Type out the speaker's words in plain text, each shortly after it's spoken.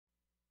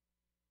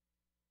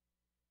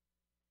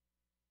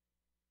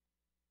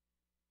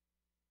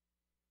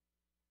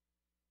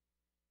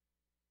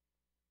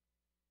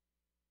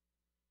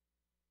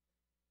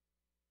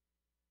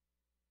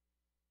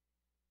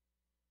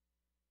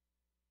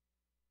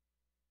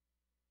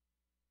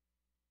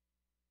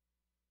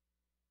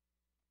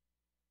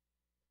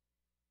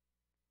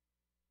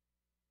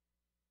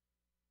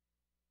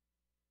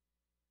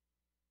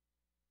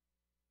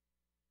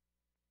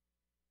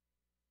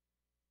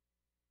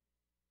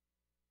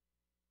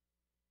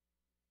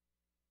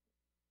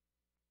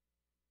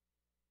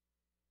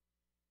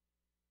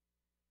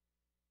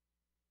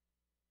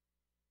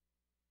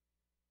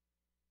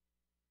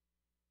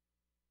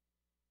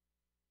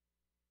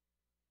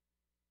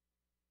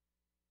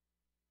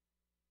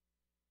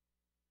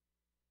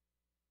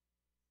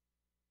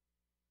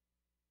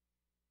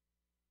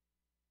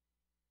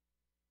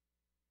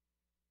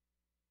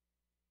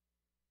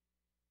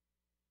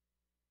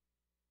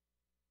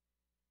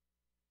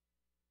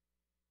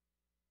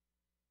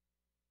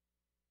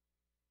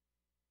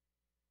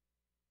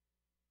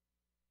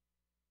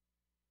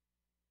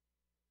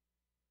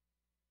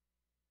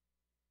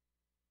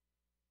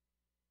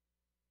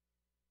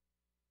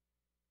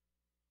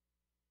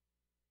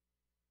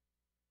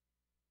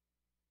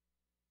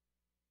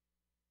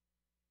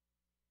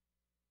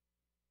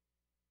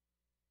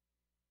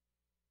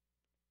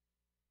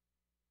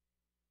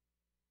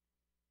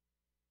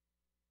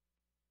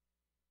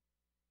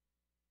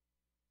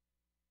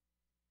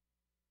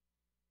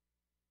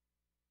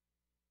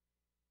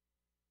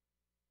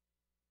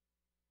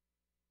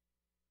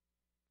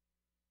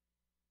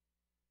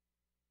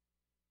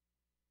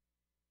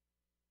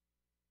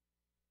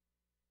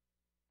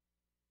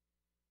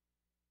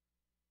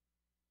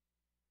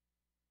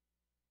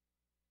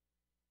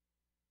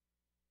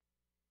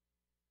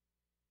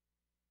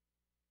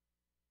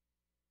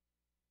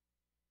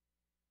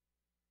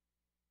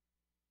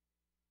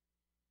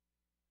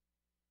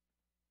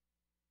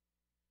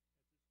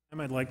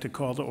I'd like to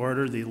call to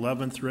order the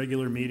 11th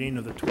regular meeting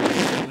of the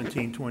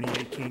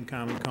 2017-2018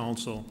 Common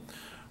Council.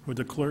 Would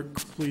the clerk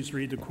please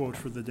read the quote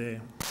for the day?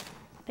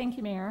 Thank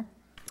you, Mayor.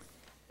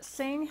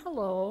 Saying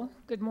hello,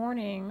 good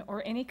morning,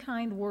 or any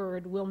kind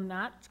word will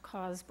not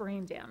cause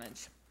brain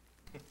damage.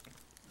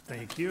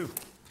 Thank you.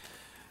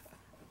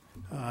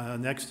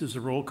 Next is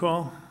a roll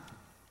call.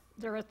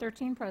 There are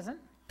 13 present.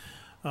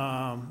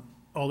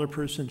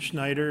 Alderperson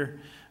Schneider,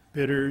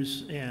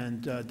 Bitters,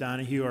 and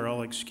Donahue are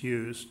all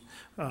excused.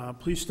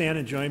 Please stand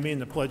and join me in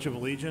the Pledge of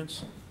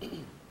Allegiance.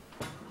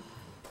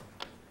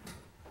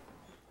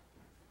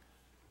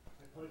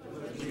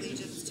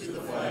 Allegiance to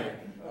the flag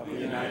of the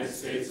United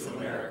States of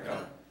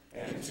America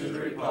and to the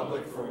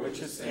republic for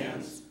which it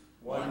stands,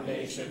 one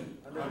nation,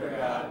 under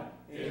God,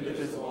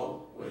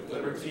 indivisible, with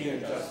liberty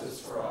and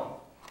justice for all.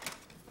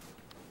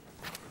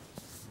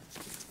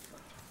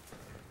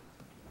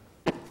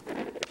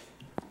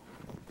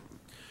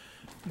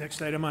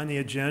 Next item on the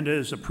agenda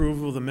is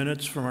approval of the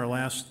minutes from our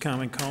last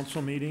Common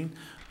Council meeting.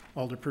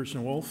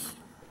 Alderperson Wolf.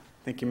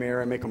 Thank you,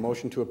 Mayor. I make a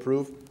motion to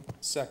approve.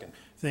 Second.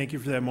 Thank you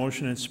for that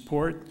motion and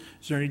support.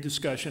 Is there any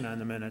discussion on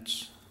the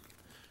minutes?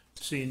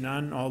 Seeing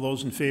none, all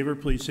those in favor,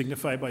 please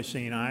signify by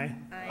saying aye.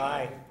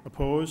 Aye.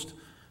 Opposed?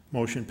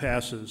 Motion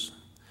passes.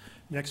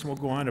 Next, we'll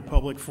go on to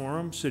public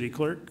forum. City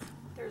Clerk.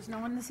 There's no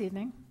one this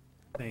evening.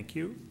 Thank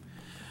you.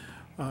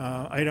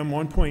 Item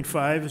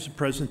 1.5 is a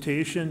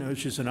presentation,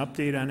 which is an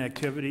update on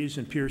activities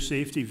and peer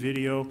safety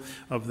video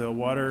of the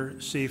Water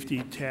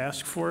Safety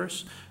Task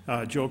Force.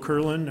 Joe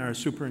Curlin, our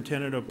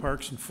Superintendent of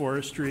Parks and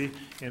Forestry,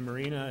 and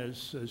Marina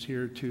is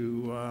here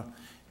to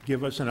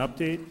give us an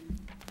update.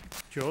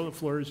 Joe, the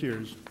floor is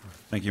yours.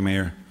 Thank you,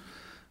 Mayor.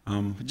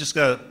 We just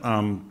got,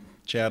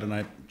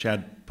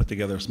 Chad put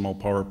together a small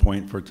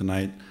PowerPoint for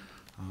tonight.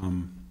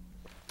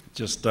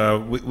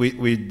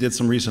 We did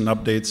some recent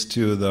updates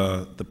to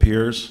the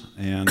piers,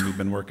 and we've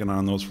been working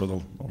on those for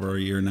over a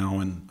year now,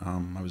 and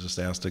I was just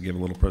asked to give a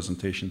little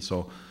presentation,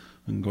 so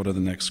we can go to the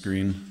next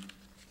screen.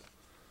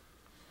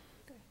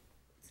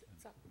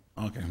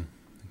 Okay,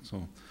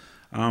 so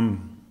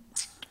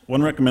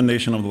one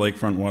recommendation of the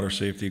Lakefront Water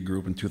Safety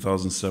Group in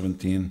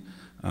 2017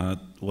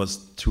 was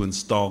to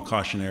install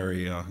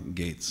cautionary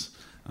gates.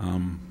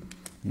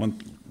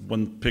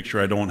 One picture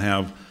I don't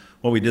have.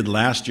 What we did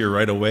last year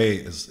right away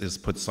is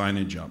put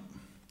signage up.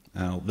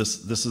 Now,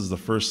 this is the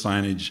first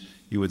signage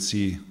you would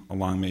see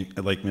along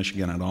Lake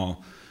Michigan at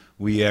all.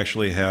 We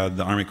actually had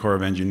the Army Corps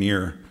of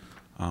Engineer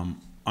on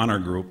our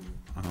group,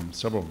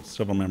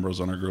 several members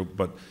on our group,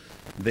 but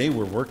they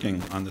were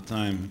working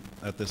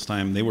at this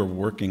time, they were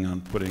working on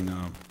putting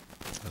a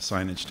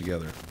signage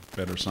together,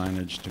 better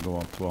signage to go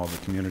out to all the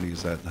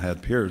communities that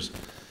had piers.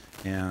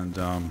 And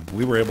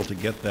we were able to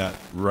get that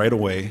right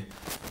away,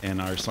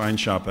 and our sign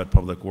shop at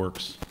Public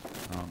Works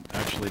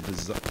actually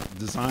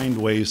designed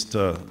ways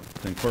to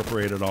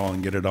incorporate it all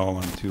and get it all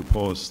on 2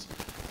 posts.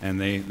 And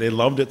they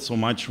loved it so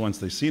much once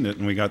they seen it,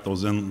 and we got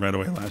those in right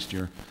away last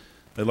year.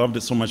 They loved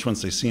it so much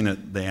once they seen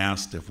it, they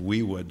asked if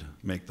we would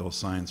make those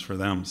signs for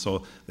them.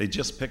 So they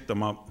just picked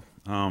them up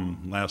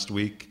last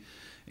week,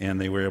 and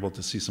they were able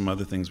to see some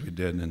other things we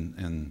did,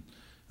 and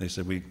they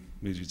said, we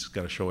just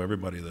got to show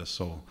everybody this.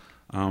 So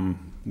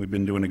we've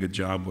been doing a good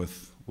job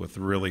with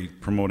really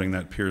promoting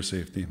that pier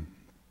safety.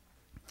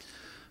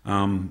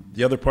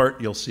 The other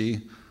part you'll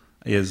see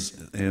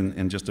is,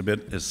 in just a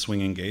bit, is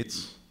swinging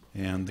gates.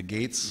 And the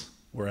gates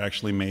were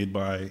actually made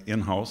by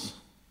in-house,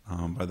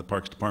 by the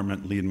Parks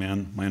Department lead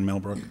man, Ryan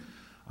Melbrook.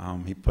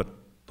 He put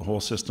the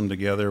whole system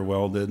together,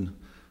 welded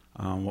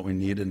what we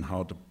needed and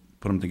how to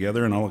put them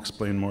together, and I'll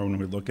explain more when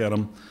we look at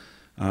them.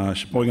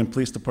 Sheboygan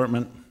Police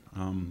Department,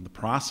 the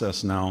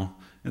process now,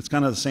 it's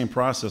kind of the same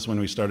process when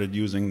we started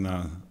using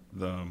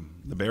the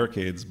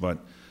barricades, but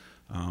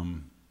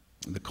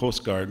the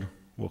Coast Guard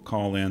will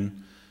call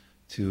in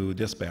to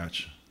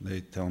dispatch.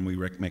 They tell them we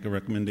make a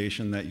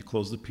recommendation that you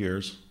close the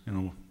piers,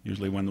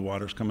 usually when the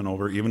water's coming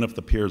over. Even if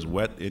the pier is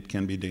wet, it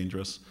can be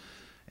dangerous.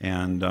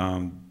 And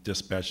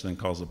dispatch then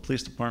calls the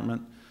police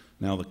department.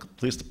 Now the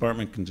police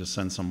department can just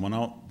send someone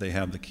out. They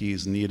have the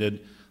keys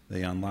needed.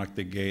 They unlock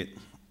the gate,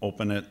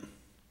 open it,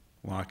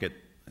 lock it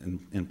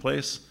in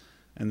place,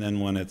 and then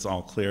when it's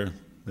all clear,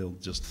 they'll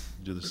just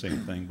do the same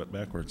thing but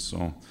backwards.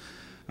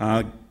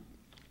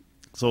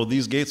 So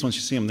these gates, once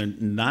you see them, they're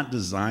not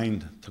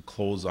designed to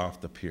close off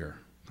the pier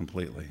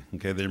completely.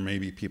 Okay, there may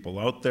be people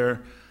out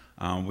there.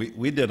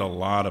 We did a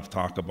lot of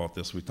talk about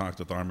this. We talked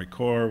with the Army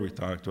Corps, we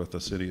talked with the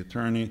city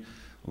attorney,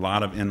 a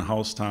lot of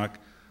in-house talk.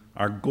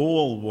 Our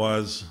goal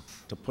was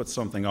to put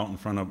something out in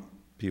front of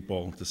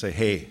people to say,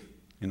 hey,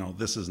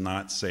 this is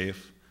not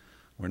safe.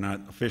 We're not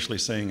officially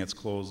saying it's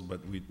closed,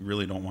 but we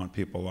really don't want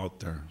people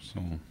out there.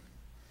 So,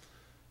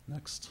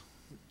 next.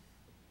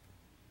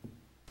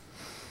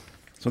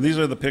 So these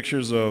are the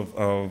pictures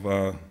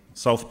of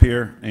South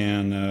Pier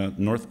and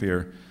North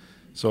Pier.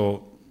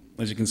 So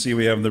as you can see,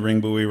 we have the ring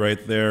buoy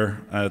right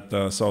there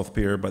at South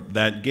Pier, but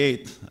that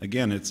gate,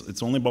 again,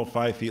 it's only about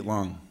 5 feet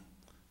long.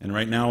 And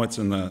right now it's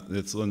in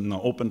the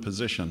open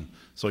position.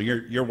 So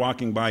you're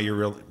walking by,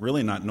 you're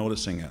really not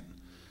noticing it.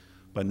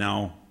 But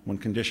now when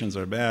conditions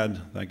are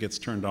bad, that gets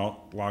turned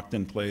out, locked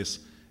in place,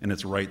 and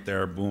it's right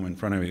there, boom, in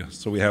front of you.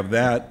 So we have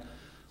that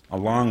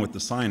along with the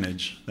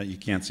signage that you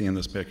can't see in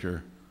this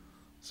picture.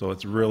 So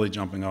it's really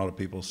jumping out at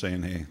people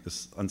saying, hey,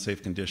 this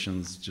unsafe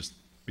conditions, just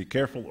be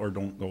careful or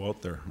don't go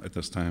out there at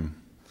this time.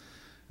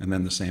 And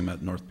then the same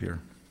at North Pier.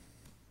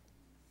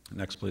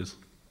 Next, please.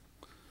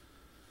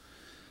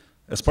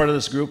 As part of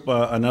this group,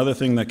 another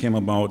thing that came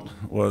about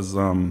was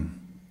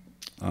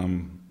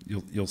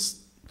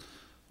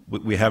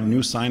we have new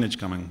signage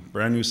coming,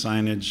 brand new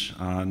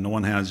signage. No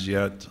one has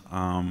yet.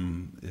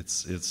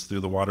 It's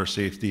through the Water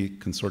Safety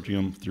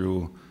Consortium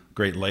through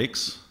Great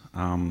Lakes.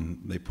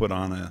 They put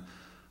on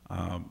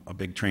a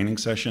big training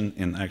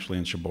session actually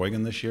in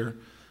Sheboygan this year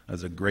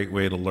as a great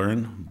way to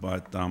learn.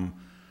 But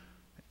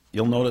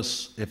you'll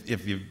notice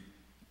if you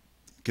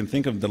can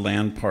think of the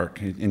land park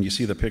and you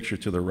see the picture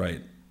to the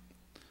right,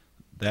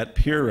 that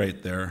pier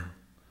right there,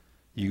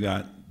 you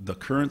got the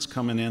currents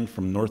coming in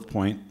from North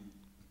Point,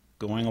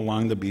 going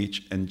along the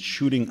beach and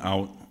shooting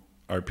out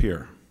our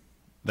pier.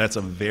 That's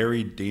a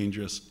very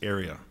dangerous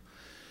area.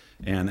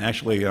 And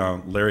actually,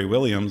 Larry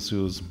Williams,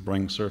 who's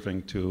bringing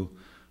surfing to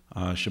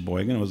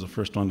Sheboygan, was the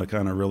first one to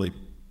kind of really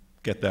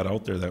get that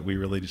out there, that we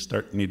really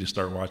need to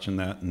start watching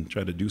that and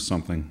try to do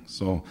something.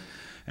 So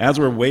as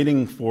we're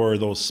waiting for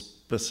those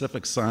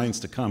specific signs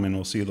to come, and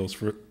we'll see those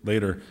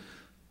later,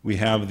 we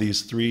have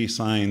these 3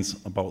 signs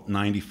about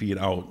 90 feet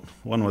out.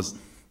 One was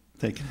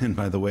taken in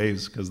by the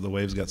waves because the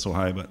waves got so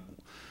high, but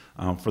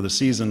for the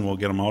season, we'll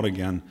get them out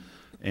again.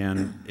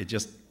 And it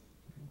just,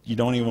 you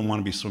don't even want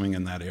to be swimming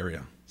in that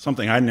area.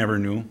 Something I never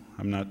knew.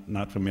 I'm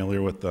not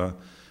familiar with the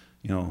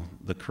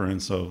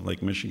currents of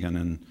Lake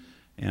Michigan.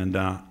 And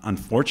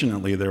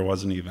unfortunately, there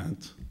was an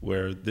event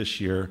where this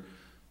year,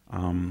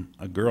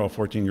 a girl, a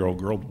 14-year-old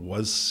girl,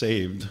 was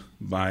saved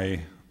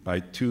by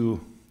 3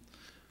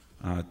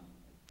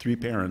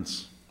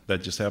 parents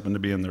that just happened to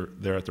be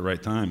there at the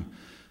right time.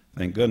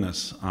 Thank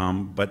goodness.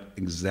 But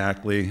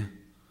exactly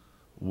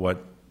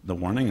what the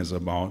warning is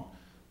about,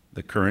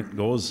 the current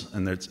goes,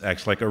 and it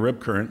acts like a rip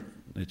current.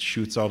 It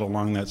shoots out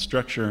along that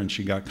structure, and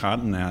she got caught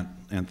in that,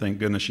 and thank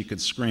goodness she could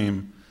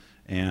scream,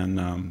 and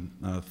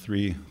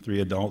 3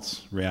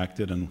 adults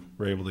reacted and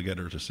were able to get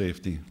her to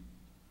safety.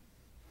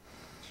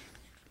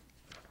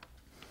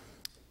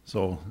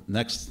 So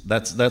next,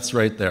 that's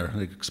right there.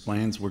 It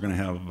explains we're going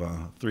to have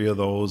 3 of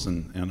those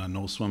and a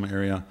no swim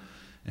area,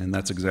 and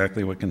that's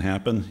exactly what can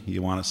happen.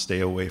 You want to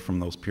stay away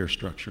from those pier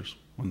structures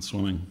when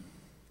swimming.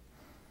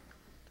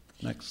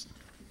 Next.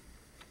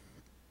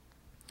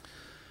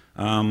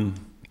 The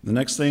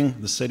next thing,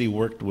 the city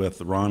worked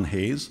with Ron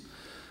Hayes.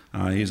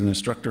 He's an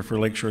instructor for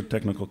Lakeshore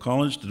Technical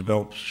College to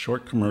develop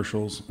short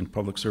commercials and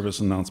public service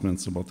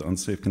announcements about the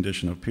unsafe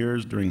condition of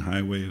piers during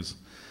high waves.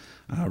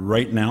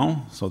 Right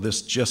now, so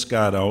this just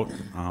got out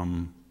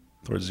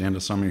towards the end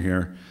of summer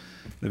here.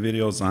 The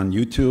video's on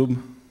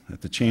YouTube,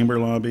 at the Chamber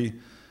Lobby,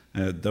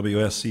 at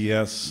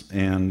WSCS,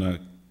 and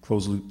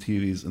closed loop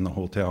TVs in the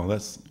hotel.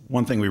 That's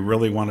one thing we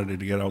really wanted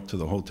to get out to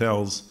the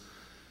hotels.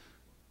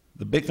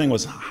 The big thing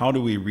was, how do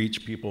we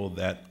reach people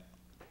that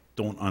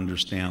don't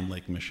understand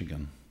Lake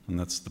Michigan? And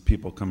that's the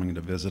people coming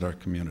to visit our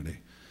community.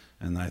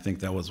 And I think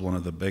that was one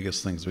of the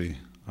biggest things we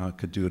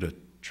could do to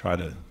try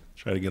to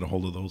get a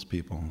hold of those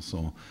people.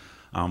 So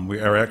we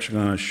are actually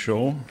going to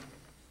show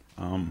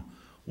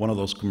one of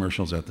those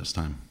commercials at this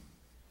time.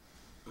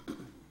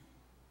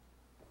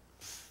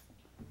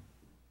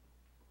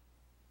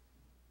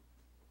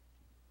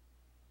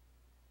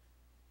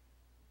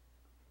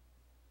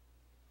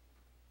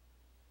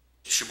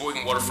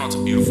 Sheboygan Waterfront's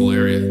a beautiful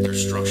area.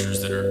 There's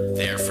structures that are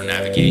there for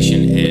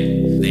navigation,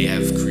 and they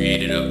have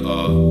created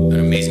an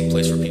amazing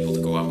place for people to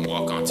go out and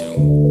walk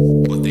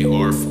onto. But they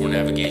are for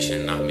navigation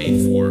and not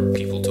made for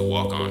people to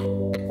walk on.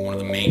 One of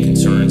the main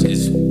concerns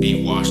is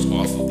being washed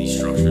off of these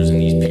structures and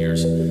these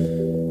piers.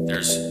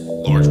 There's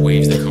large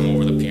waves that come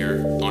over the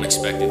pier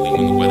unexpectedly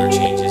when the weather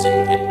changes,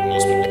 and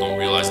most people don't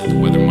realize that the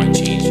weather might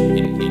change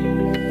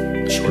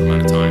in a short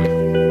amount of time.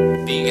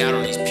 Being out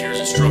on these piers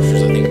and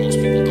structures, I think most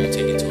people don't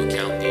take into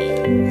account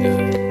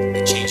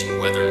the changing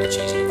weather and the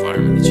changing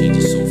environment that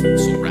changes so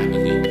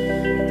rapidly.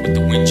 With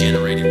the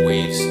wind-generated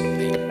waves,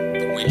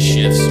 the wind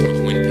shifts, or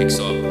the wind picks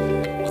up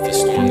with the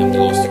storm that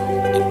blows through.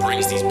 It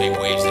brings these big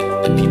waves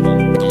that people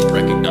don't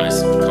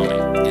recognize coming,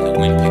 and the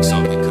wind picks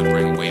up. It could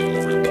bring a wave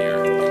over the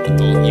pier.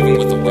 And even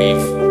with the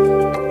wave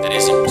that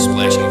isn't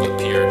splashing over the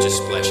pier, just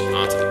splashing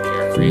onto the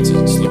pier creates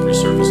a slippery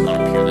surface on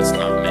a pier that's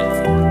not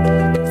meant for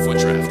foot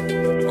traffic.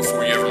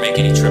 Before you ever make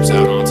any trips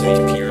out onto these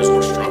piers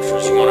or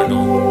structures, you want to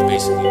know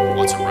basically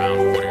what's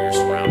around, what are your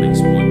surroundings,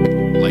 what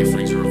life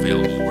rings are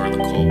available, where are the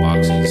call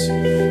boxes,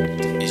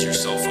 is your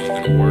cell phone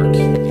going to work, do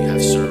you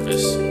have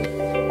service,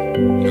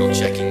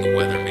 checking the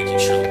weather, making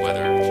sure the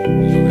weather,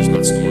 there's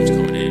not storms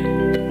coming in.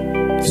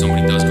 If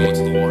somebody does go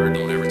into the water,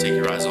 don't ever take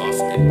your eyes off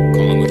and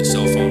calling with a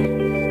cell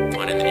phone,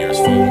 finding the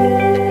nearest phone,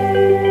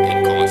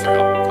 and calling for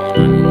help,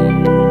 calling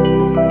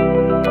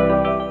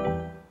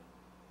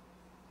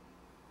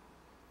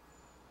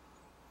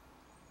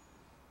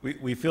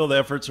 911. We feel the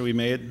efforts that we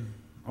made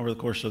over the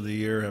course of the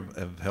year,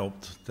 have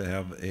helped to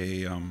have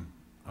a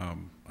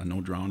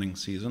no drowning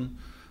season.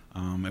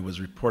 It was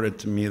reported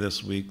to me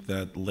this week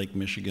that Lake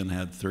Michigan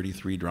had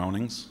 33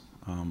 drownings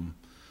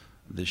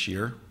this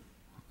year.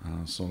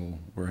 So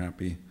we're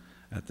happy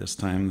at this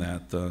time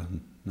that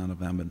none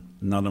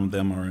of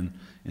them are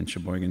in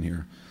Sheboygan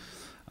here.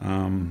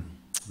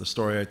 The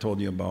story I told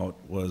you about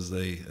was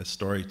a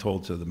story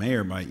told to the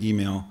mayor by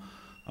email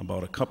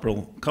about a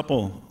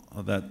couple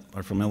that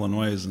are from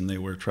Illinois, and they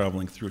were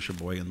traveling through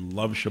Sheboygan,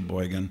 love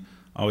Sheboygan,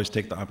 always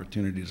take the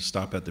opportunity to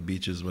stop at the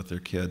beaches with their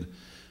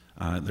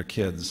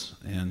kids,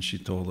 and she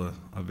told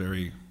a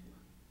very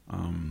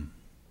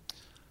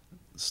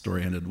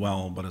story ended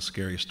well, but a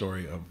scary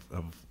story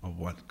of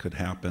what could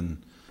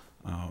happen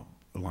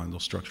along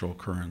those structural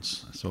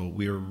currents. So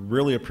we are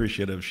really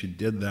appreciative she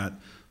did that,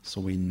 so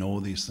we know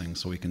these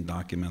things, so we can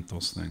document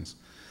those things.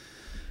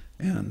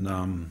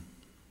 And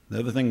the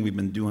other thing we've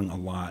been doing a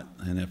lot,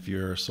 and if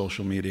you're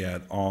social media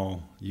at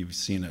all, you've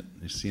seen it.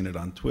 You've seen it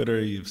on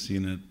Twitter, you've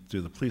seen it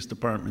through the police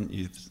department,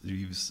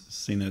 you've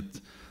seen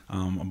it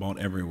about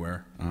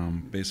everywhere.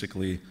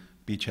 Basically,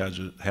 beach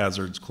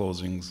hazards,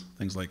 closings,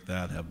 things like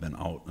that have been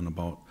out and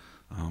about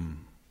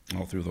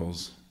all through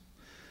those.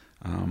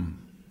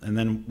 And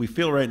then we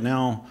feel right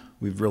now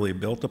we've really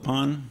built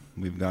upon.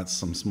 We've got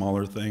some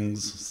smaller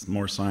things,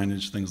 more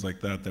signage, things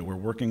like that we're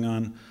working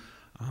on.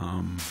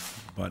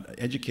 But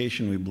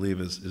education, we believe,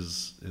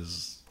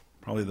 is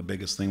probably the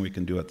biggest thing we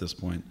can do at this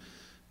point.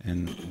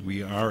 And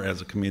we are,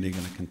 as a committee,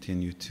 going to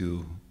continue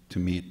to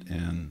meet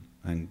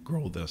and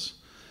grow this.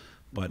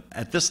 But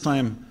at this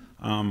time,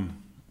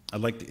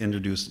 I'd like to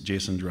introduce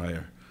Jason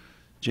Dreyer.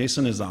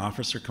 Jason is the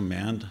Officer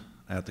Command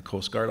at the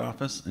Coast Guard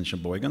office in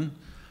Sheboygan.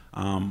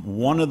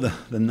 One of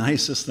the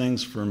nicest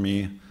things for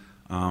me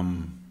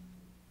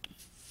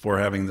for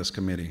having this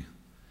committee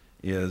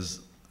is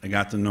I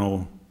got to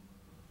know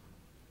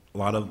a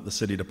lot of the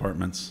city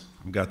departments.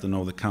 I got to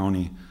know the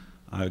county.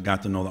 I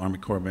got to know the Army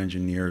Corps of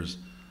Engineers.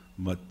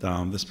 But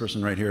this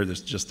person right here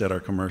that's just at our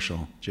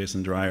commercial,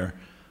 Jason Dreyer,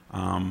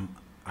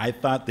 I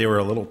thought they were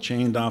a little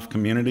chained off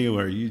community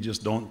where you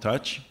just don't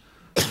touch,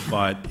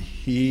 but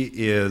he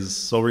is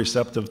so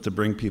receptive to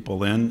bring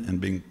people in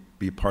and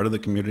be part of the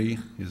community.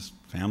 His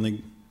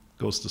family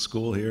goes to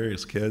school here,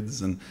 his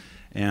kids, and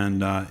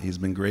he's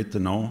been great to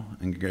know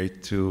and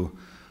great to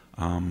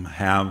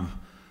have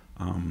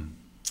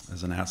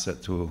as an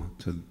asset to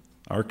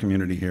our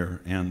community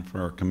here and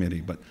for our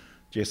committee. But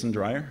Jason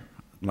Dreyer,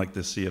 I'd like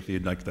to see if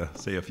you'd like to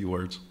say a few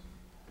words.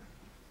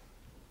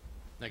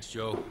 Thanks,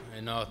 Joe,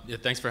 and yeah,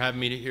 thanks for having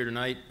me here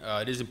tonight.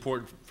 It is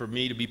important for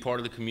me to be part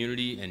of the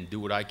community and do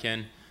what I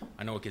can.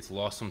 I know it gets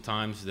lost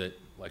sometimes that,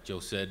 like Joe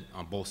said,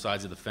 on both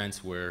sides of the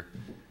fence where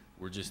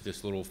we're just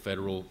this little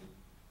federal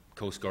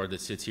Coast Guard that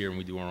sits here and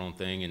we do our own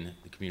thing and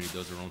the community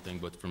does their own thing,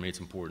 but for me it's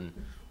important.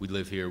 We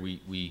live here,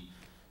 we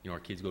you know, our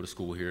kids go to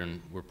school here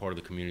and we're part of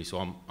the community,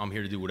 so I'm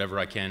here to do whatever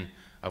I can.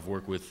 I've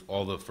worked with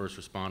all the first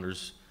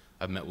responders.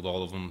 I've met with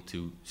all of them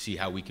to see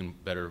how we can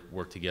better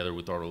work together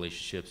with our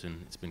relationships,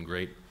 and it's been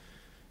great.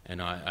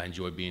 And I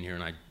enjoy being here,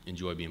 and I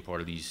enjoy being part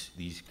of these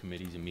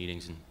committees and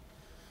meetings, and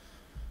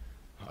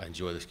I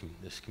enjoy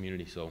this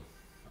community. So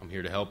I'm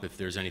here to help. If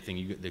there's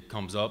anything that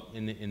comes up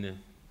in the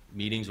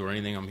meetings or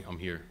anything, I'm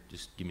here.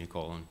 Just give me a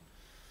call, and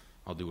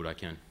I'll do what I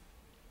can.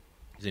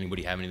 Does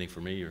anybody have anything for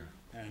me? Or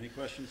Any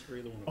questions for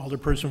either one?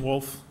 Alderperson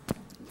Wolf.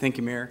 Thank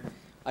you, Mayor.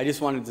 I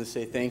just wanted to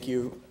say thank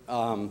you.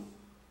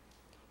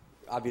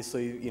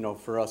 Obviously, you know,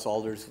 for us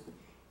alders,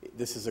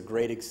 this is a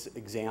great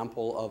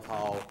example of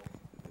how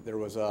there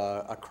was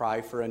a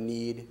cry for a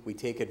need. We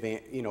take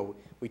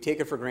we take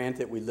it for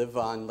granted. We live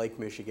on Lake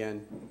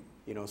Michigan.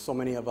 You know, so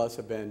many of us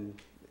have been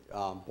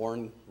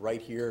born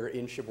right here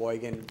in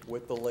Sheboygan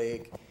with the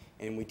lake,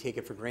 and we take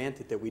it for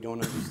granted that we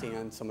don't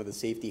understand some of the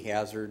safety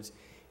hazards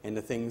and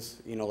the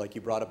things, you know, like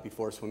you brought up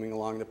before, swimming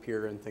along the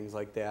pier and things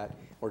like that,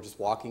 or just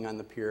walking on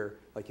the pier.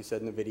 Like you said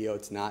in the video,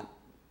 it's not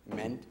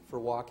meant for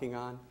walking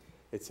on.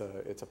 It's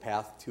a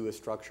path to a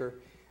structure.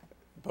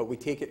 But we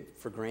take it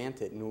for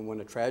granted, and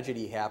when a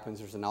tragedy happens,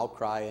 there's an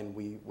outcry, and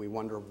we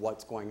wonder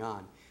what's going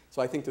on.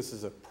 So I think this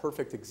is a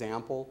perfect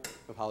example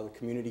of how the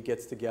community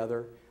gets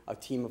together, a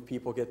team of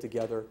people get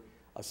together,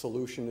 a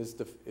solution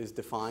is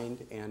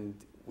defined, and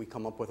we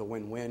come up with a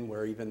win-win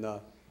where even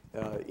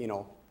you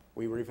know,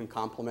 we were even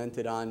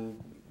complimented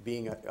on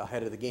being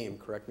ahead of the game.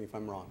 Correct me if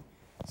I'm wrong.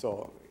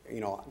 So,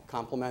 you know,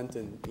 compliment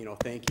and, you know,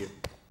 thank you.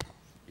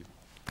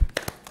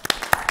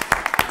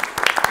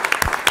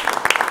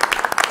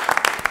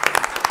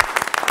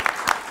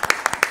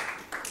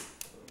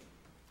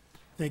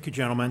 Thank you,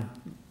 gentlemen.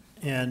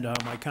 And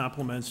my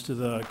compliments to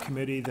the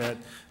committee that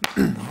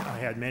I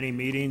had many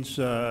meetings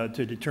to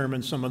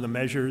determine some of the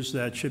measures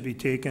that should be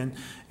taken,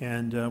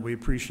 and we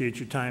appreciate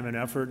your time and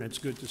effort, and it's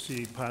good to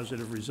see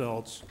positive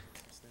results.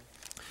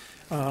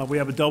 We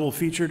have a double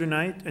feature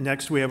tonight, and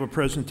next we have a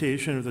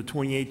presentation of the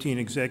 2018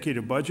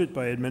 executive budget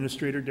by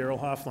Administrator Darrell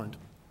Hoffland.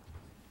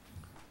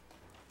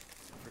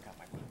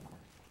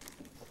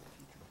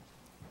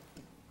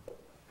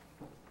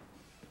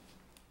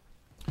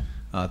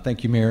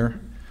 Thank you, Mayor.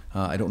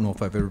 I don't know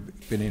if I've ever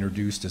been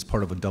introduced as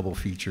part of a double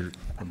feature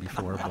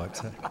before,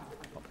 but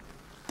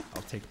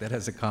I'll take that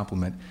as a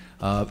compliment.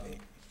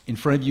 In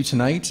front of you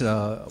tonight,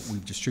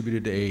 we've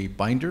distributed a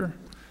binder,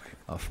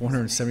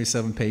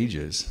 477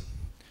 pages.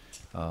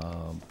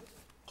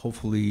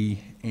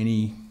 Hopefully,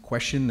 any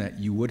question that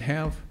you would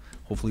have,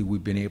 hopefully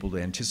we've been able to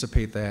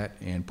anticipate that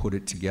and put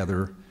it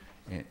together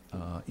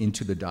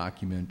into the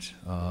document.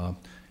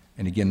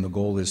 And again, the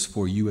goal is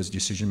for you as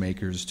decision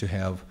makers to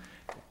have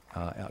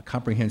a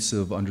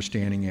comprehensive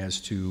understanding as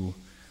to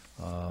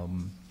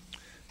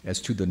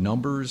the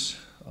numbers,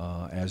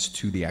 as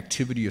to the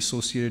activity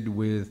associated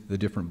with the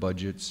different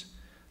budgets,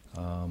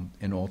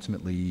 and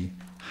ultimately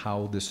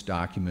how this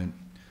document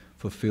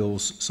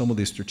fulfills some of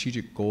the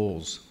strategic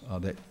goals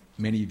that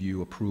many of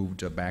you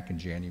approved back in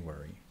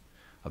January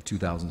of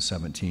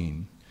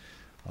 2017.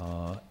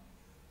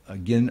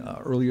 Again,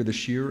 earlier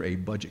this year, a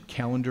budget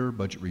calendar,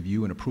 budget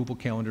review and approval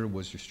calendar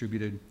was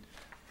distributed.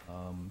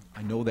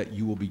 I know that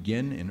you will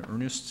begin in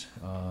earnest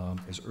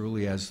as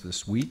early as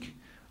this week,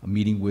 a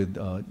meeting with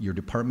your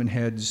department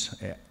heads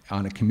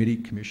on a committee,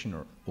 commission,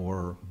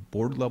 or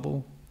board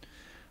level.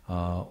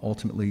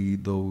 Ultimately,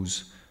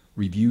 those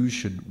reviews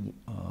should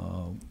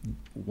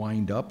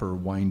wind up or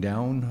wind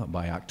down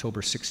by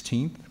October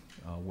 16th,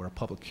 where a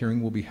public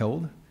hearing will be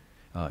held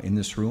in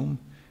this room,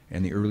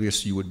 and the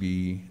earliest you would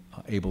be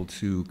able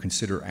to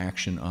consider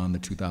action on the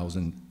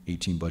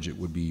 2018 budget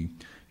would be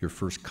your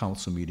first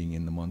council meeting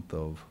in the month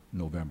of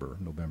November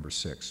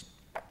 6th.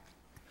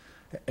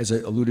 As I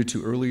alluded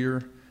to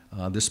earlier,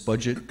 this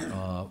budget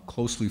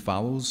closely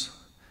follows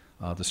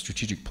the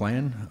strategic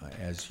plan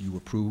as you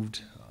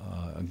approved,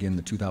 again,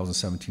 the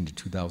 2017 to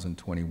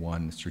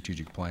 2021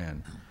 strategic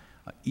plan.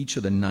 Each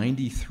of the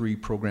 93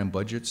 program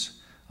budgets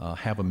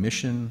have a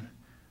mission,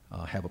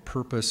 have a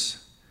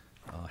purpose,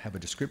 have a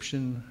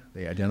description.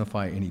 They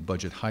identify any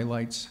budget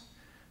highlights.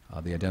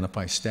 They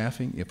identify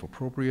staffing if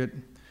appropriate.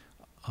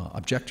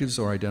 Objectives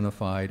are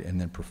identified, and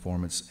then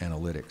performance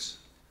analytics.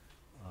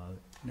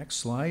 Next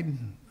slide.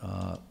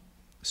 The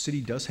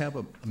city does have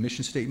a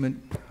mission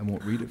statement. I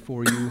won't read it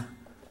for you.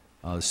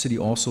 The city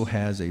also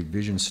has a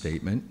vision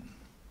statement.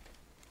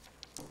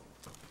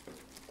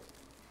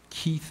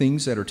 Key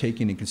things that are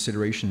taken in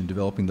consideration in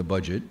developing the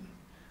budget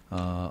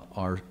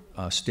are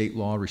state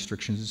law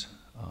restrictions,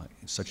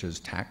 such as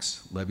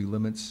tax levy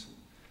limits.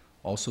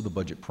 Also, the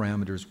budget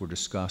parameters were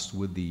discussed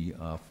with the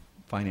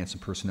Finance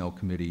and Personnel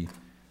Committee,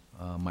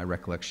 my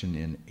recollection,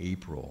 in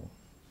April.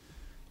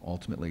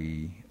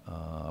 Ultimately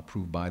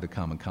approved by the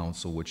Common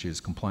Council, which is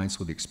compliance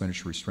with the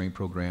expenditure restraint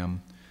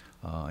program,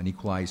 an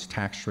equalized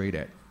tax rate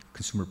at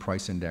consumer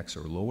price index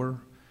or lower,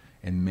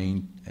 and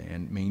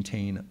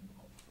maintain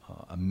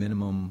a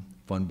minimum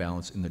fund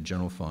balance in the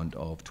general fund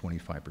of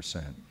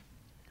 25%.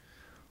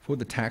 For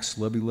the tax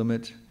levy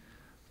limit,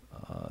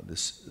 the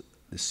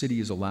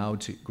city is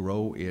allowed to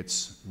grow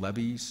its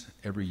levies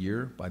every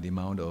year by the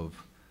amount of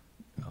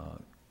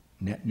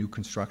net new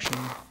construction.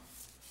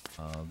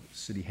 The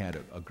city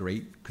had a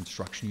great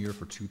construction year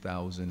for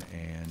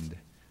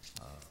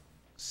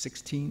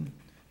 2016.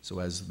 So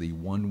as the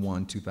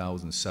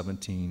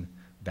 1/1/2017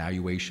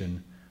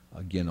 valuation,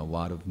 again, a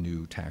lot of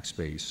new tax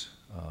base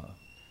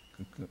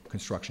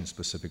construction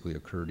specifically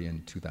occurred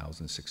in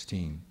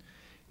 2016.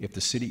 If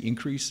the city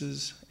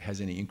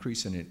has any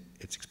increase in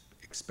its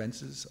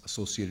expenses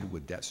associated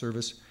with debt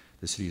service,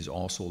 the city is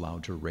also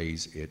allowed to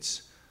raise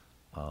its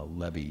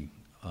levy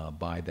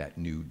by that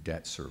new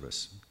debt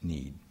service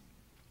need.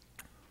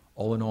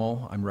 All in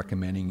all, I'm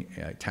recommending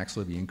a tax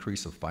levy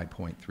increase of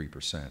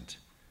 5.3%.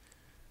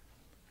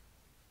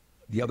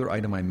 The other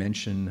item I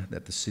mentioned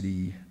that the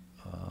city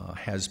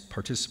has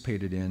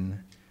participated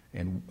in,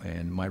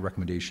 and my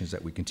recommendation is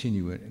that we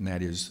continue it, and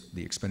that is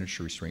the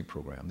expenditure restraint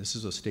program. This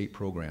is a state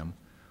program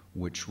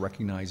which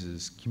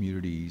recognizes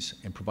communities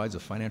and provides a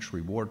financial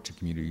reward to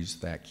communities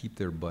that keep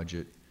their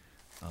budget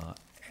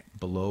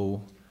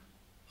below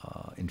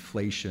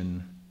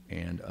inflation,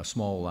 and a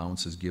small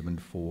allowance is given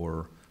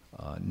for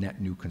net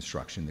new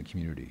construction in the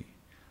community.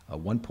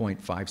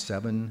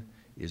 1.57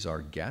 is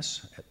our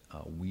guess.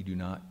 We do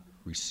not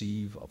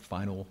receive a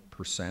final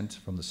percent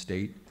from the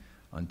state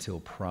until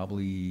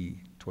probably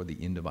toward the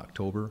end of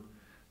October.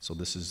 So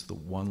this is the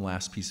one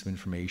last piece of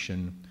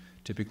information.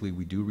 Typically,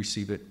 we do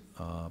receive it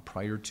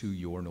prior to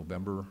your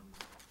November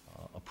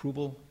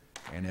approval,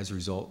 and as a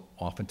result,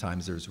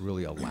 oftentimes there's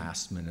really a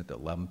last minute,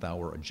 11th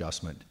hour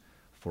adjustment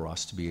for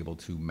us to be able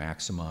to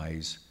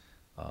maximize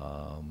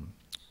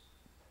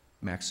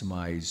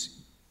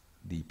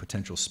the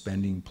potential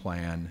spending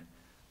plan,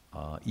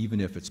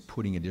 even if it's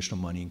putting additional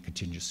money in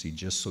contingency,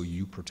 just so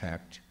you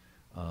protect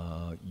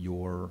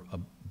your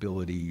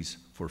abilities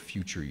for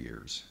future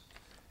years,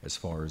 as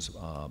far as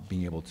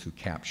being able to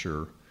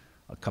capture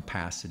a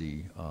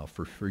capacity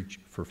for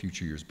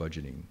future years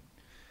budgeting.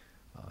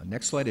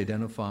 Next slide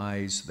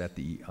identifies that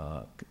the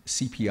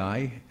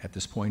CPI at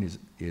this point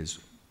is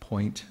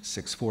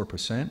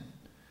 0.64%.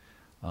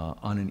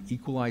 On an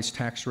equalized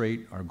tax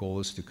rate, our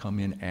goal is to come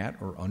in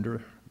at or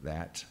under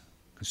that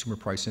consumer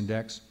price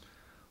index.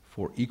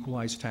 For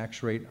equalized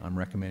tax rate, I'm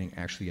recommending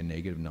actually a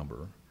negative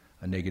number,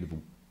 a negative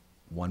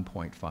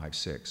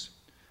 1.56.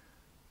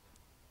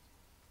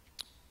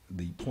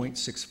 The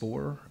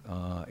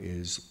 0.64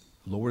 is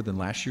lower than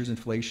last year's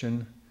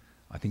inflation.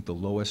 I think the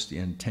lowest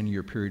in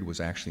 10-year period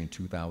was actually in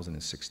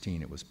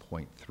 2016. It was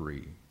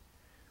 0.3.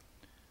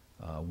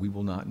 We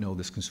will not know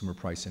this consumer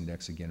price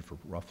index again for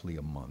roughly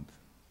a month.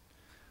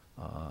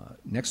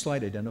 Next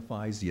slide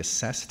identifies the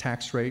assessed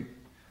tax rate.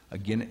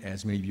 Again,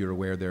 as many of you are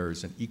aware, there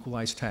is an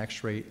equalized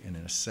tax rate and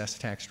an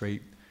assessed tax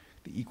rate.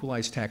 The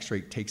equalized tax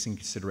rate takes in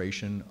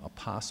consideration a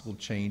possible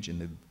change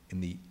in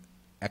the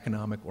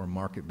economic or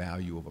market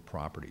value of a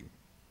property.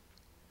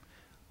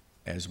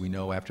 As we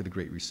know, after the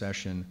Great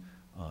Recession,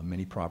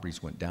 many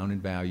properties went down in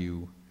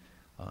value.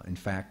 In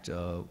fact,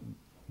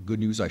 good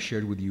news I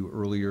shared with you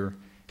earlier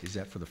is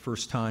that for the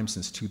first time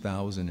since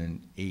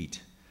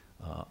 2008,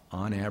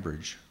 on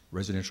average,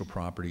 residential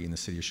property in the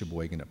city of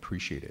Sheboygan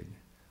appreciated,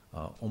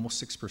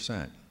 almost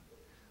 6%,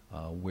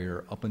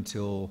 where up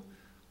until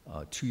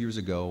 2 years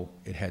ago,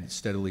 it had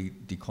steadily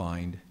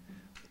declined.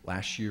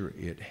 Last year,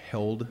 it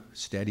held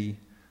steady,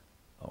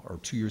 or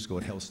 2 years ago,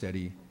 it held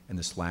steady, and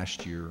this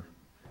last year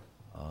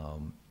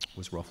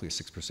was roughly a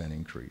 6%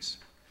 increase.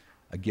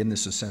 Again,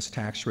 this assessed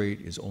tax rate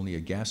is only a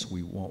guess.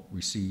 We won't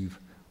receive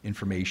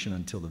information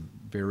until the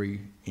very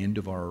end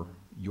of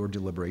your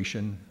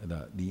deliberation,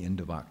 the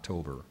end of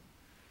October.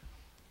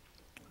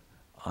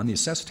 On the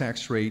assessed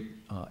tax rate,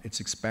 it's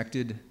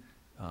expected,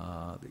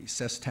 the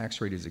assessed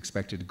tax rate is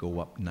expected to go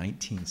up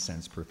 19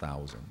 cents per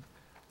thousand.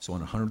 So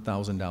on a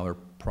 $100,000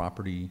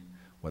 property,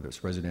 whether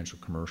it's residential,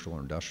 commercial, or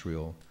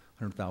industrial,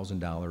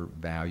 $100,000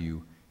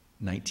 value,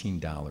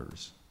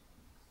 $19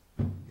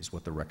 is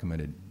what the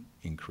recommended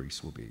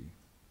increase will be.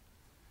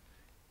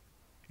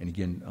 And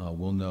again,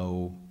 we'll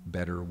know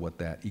better what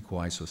that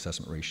equalized to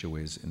assessment ratio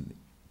is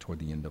toward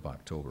the end of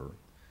October.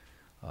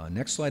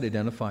 Next slide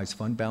identifies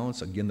fund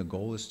balance. Again, the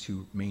goal is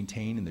to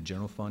maintain in the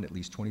general fund at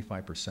least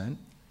 25%.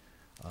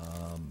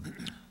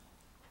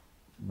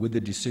 With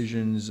the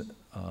decisions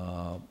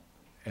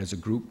as a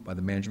group by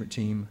the management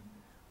team,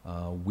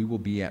 we will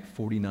be at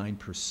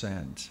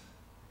 49%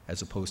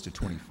 as opposed to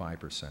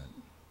 25%.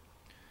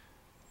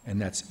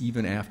 And that's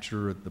even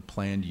after the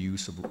planned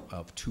use of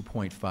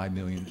 $2.5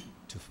 million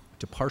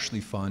to partially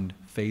fund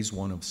phase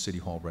 1 of City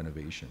Hall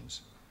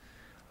renovations.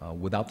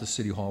 Without the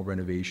City Hall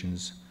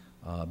renovations,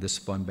 this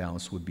fund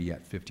balance would be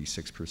at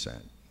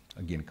 56%,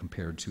 again,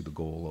 compared to the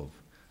goal of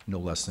no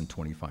less than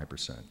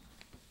 25%.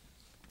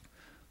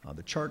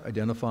 The chart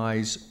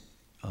identifies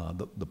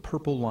the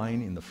purple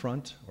line in the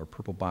front, or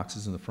purple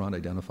boxes in the front,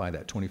 identify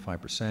that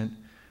 25%.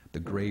 The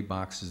gray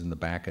boxes in the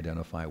back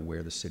identify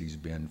where the city's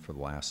been for the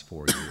last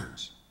 4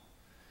 years.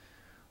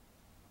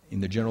 In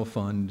the general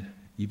fund,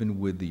 even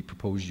with the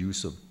proposed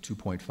use of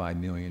 $2.5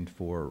 million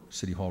for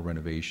City Hall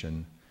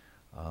renovation,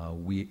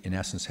 we, in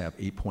essence, have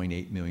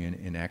 $8.8 million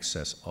in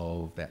excess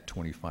of that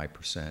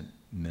 25%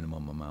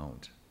 minimum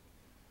amount.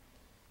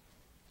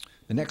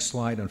 The next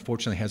slide,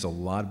 unfortunately, has a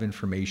lot of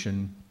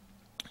information.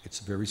 It's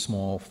very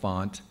small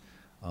font.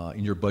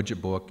 In your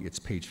budget book, it's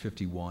page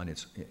 51.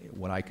 It's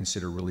what I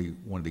consider really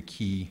one of the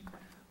key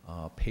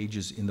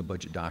pages in the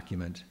budget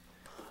document.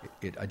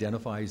 It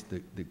identifies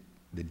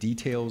the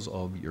details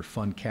of your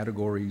fund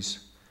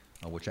categories,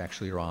 which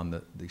actually are on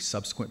the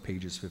subsequent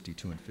pages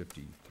 52 and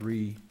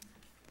 53.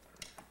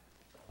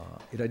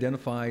 It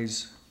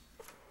identifies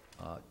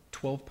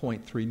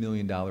 $12.3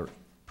 million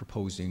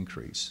proposed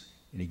increase.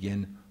 And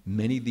again,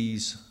 many of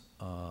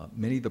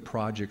the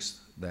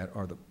projects that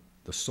are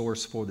the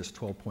source for this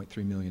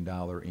 $12.3 million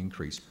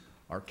increase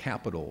are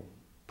capital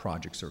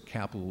projects or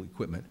capital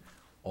equipment,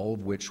 all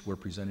of which were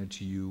presented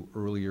to you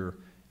earlier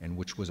and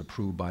which was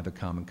approved by the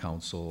Common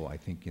Council, I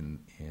think in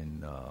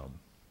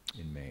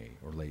May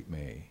or late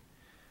May.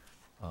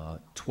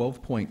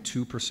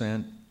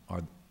 12.2%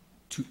 or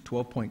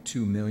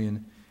 12.2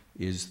 million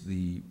is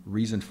the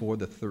reason for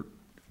the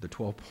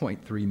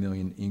 12.3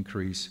 million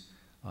increase.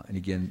 And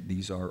again,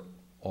 these are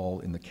all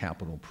in the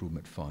capital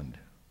improvement fund.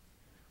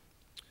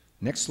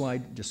 Next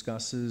slide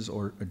discusses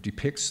or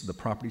depicts the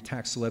property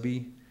tax levy.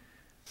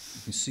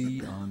 You can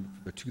see on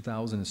the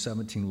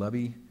 2017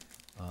 levy,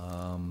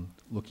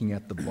 looking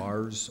at the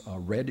bars,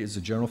 red is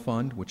the general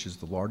fund, which is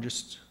the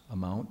largest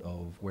amount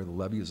of where the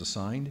levy is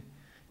assigned.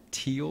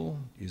 Teal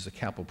is the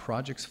capital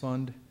projects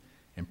fund,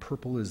 and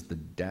purple is the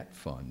debt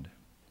fund.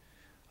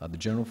 The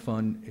general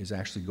fund is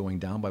actually going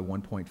down by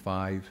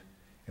 1.5,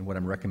 and what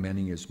I'm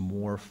recommending is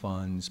more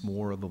funds,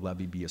 more of the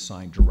levy be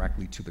assigned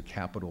directly to the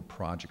capital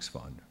projects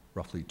fund,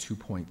 roughly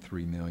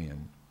 2.3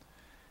 million.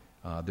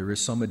 There is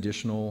some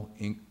additional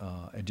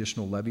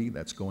levy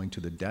that's going to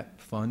the debt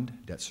fund,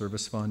 debt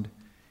service fund,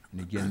 and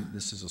again,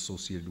 this is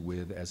associated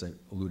with, as I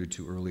alluded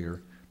to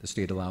earlier, the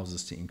state allows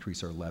us to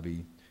increase our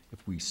levy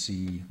if we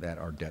see that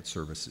our debt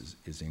service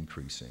is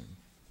increasing.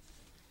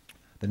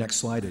 The next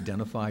slide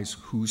identifies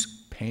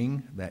who's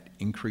paying that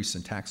increase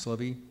in tax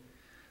levy.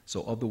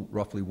 So of the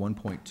roughly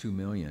 1.2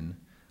 million,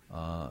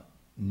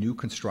 new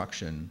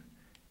construction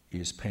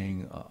is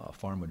paying a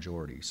far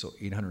majority, so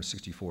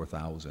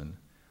 864,000.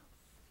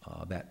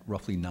 That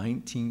roughly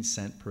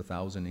 19-cent per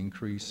thousand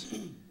increase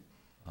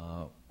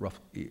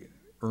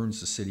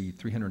earns the city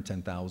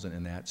 $310,000,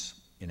 and that's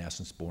in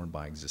essence borne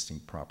by existing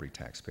property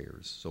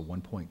taxpayers. So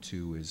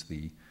 1.2 is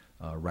the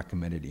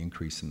recommended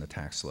increase in the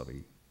tax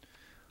levy.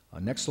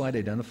 Next slide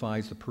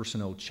identifies the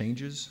personnel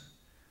changes.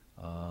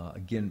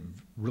 Again,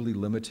 really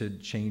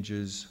limited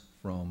changes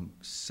from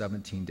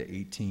 17 to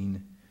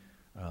 18.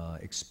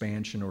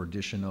 Expansion or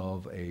addition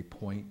of a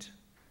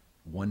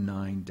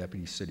 .19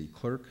 deputy city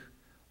clerk,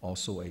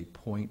 also a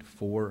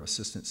 .4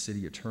 assistant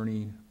city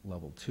attorney,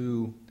 level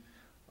 2.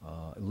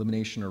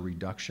 Elimination or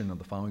reduction of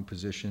the following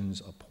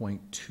positions: a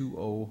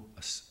 .20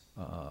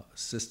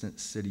 assistant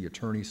city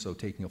attorney, so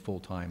taking a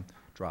full-time,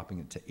 dropping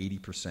it to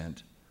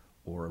 80%,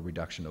 or a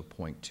reduction of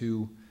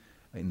 .2.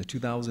 In the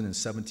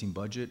 2017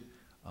 budget,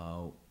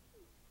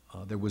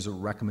 there was a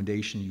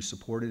recommendation, you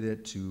supported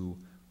it, to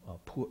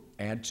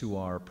add to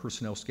our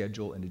personnel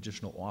schedule an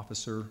additional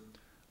officer.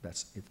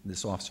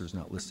 This officer is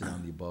not listed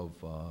on the above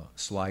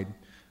slide.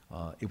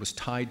 It was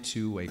tied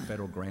to a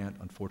federal grant.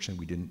 Unfortunately,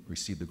 we didn't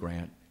receive the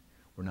grant.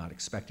 We're not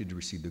expected to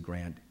receive the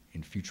grant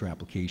in future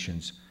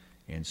applications,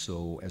 and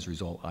so as a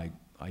result, I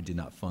did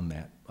not fund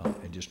that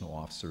additional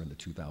officer in the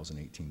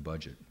 2018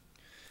 budget.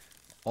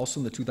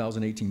 Also in the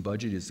 2018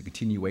 budget is the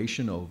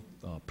continuation of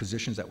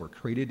positions that were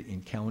created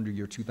in calendar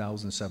year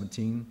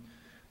 2017,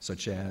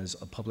 such as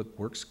a public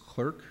works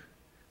clerk,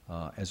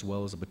 as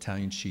well as a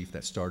battalion chief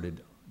that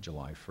started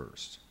July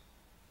 1st.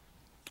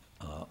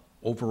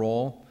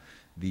 Overall,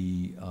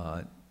 the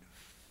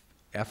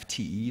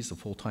FTEs, the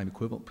full-time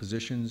equivalent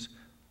positions,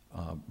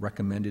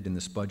 recommended in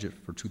this budget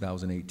for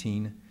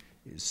 2018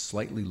 is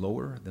slightly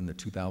lower than the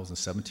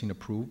 2017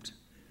 approved.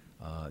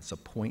 It's a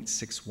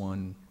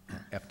 .61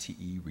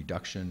 FTE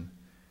reduction.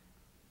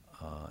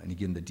 And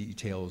again, the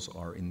details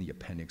are in the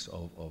appendix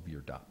of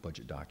your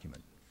budget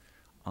document.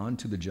 On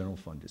to the general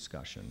fund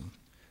discussion.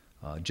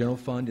 General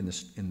fund in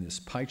this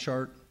pie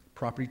chart,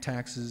 property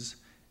taxes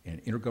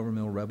and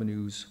intergovernmental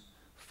revenues,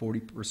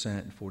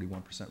 40% and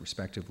 41%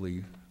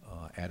 respectively,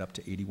 add up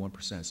to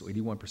 81%. So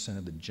 81%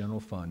 of the general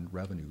fund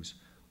revenues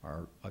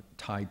are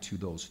tied to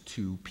those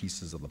two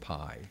pieces of the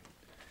pie.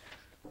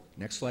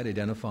 Next slide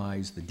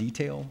identifies the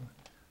detail.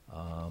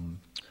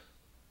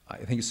 I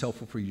think it's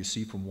helpful for you to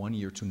see from one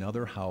year to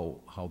another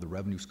how the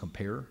revenues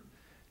compare.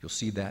 You'll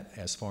see that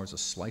as far as a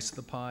slice of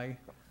the pie,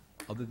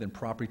 other than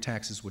property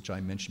taxes, which I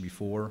mentioned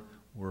before,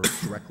 we're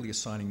directly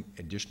assigning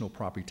additional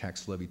property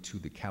tax levy to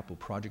the capital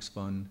projects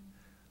fund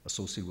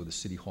associated with the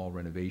city hall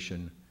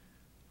renovation.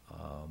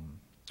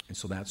 And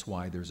so that's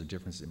why there's a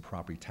difference in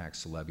property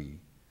tax levy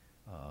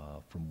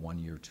from one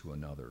year to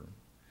another.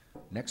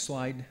 Next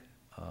slide.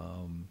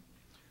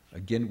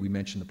 Again, we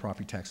mentioned the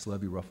property tax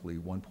levy, roughly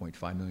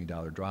 $1.5 million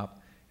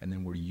drop, and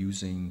then we're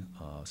using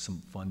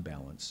some fund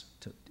balance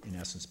to, in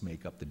essence,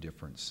 make up the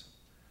difference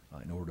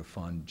in order to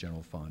fund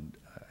general fund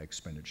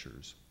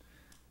expenditures.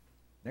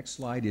 Next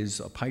slide is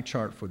a pie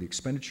chart for the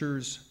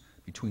expenditures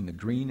between the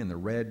green and the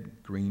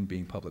red, green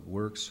being public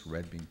works,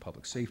 red being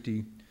public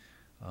safety.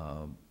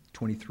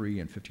 23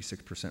 and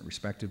 56%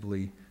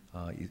 respectively,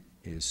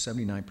 is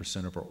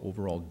 79% of our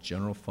overall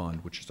general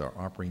fund, which is our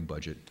operating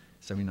budget.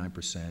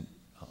 79%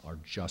 are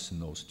just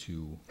in those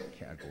two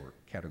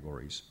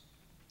categories.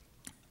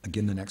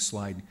 Again, the next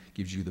slide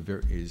gives you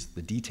is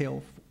the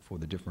detail for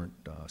the different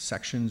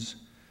sections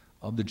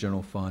of the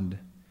general fund.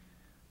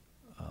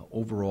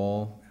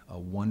 Overall, a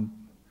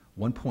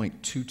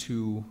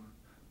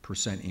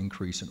 1.22%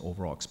 increase in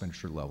overall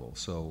expenditure level.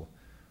 So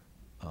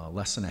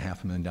less than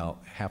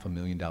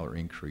 $500,000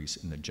 increase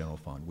in the general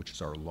fund, which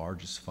is our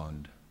largest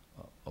fund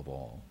of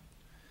all.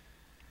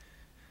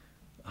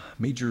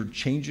 Major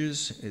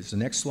changes is the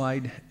next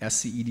slide.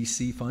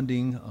 SCEDC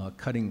funding,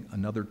 cutting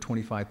another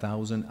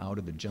 $25,000 out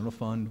of the general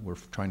fund. We're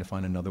trying to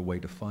find another way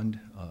to fund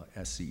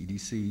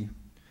SCEDC,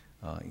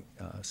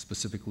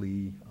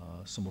 specifically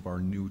some of our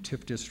new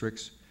TIF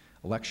districts.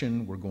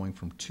 Election, we're going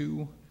from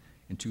 2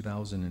 in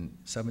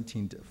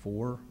 2017 to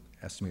 4,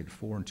 estimated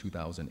 4 in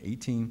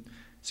 2018.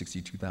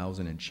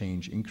 62,000 and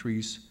change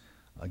increase.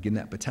 Again,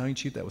 that battalion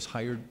chief that was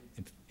hired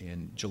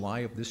in July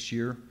of this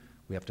year,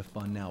 we have to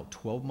fund now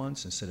 12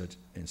 months instead of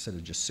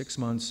just 6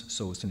 months,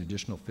 so it's an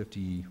additional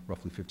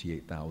roughly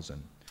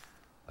 58,000.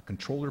 A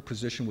controller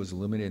position was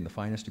eliminated in the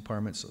finance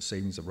department, so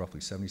savings of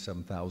roughly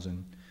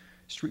 77,000.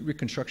 Street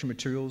reconstruction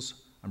materials,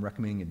 I'm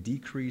recommending a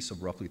decrease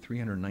of roughly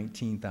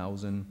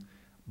 319,000,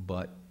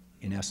 but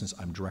in essence,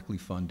 I'm directly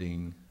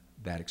funding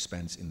that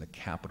expense in the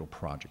capital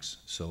projects.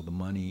 So the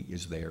money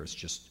is there, it's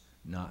just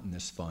not in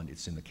this fund,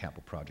 it's in the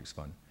capital projects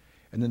fund.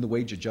 And then the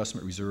wage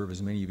adjustment reserve,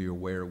 as many of you are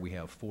aware, we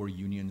have 4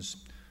 unions,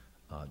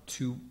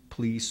 2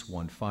 police,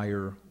 1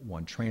 fire,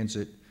 1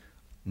 transit.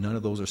 None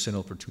of those are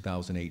settled for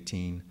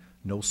 2018.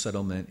 No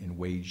settlement in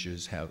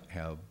wages have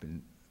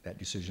been, that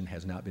decision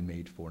has not been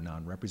made for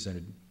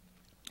non-represented.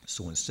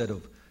 So instead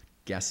of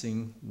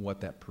guessing what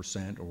that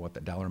percent or what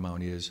that dollar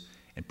amount is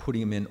and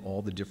putting them in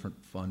all the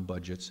different fund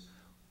budgets,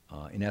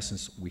 in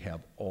essence, we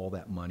have all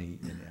that money,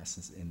 in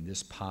essence, in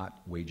this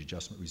pot wage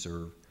adjustment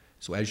reserve.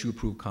 So as you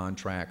approve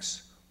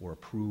contracts or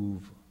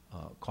approve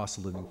cost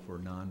of living for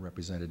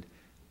non-represented,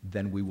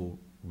 then we will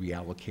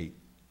reallocate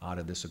out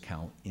of this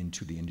account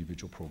into the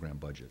individual program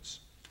budgets.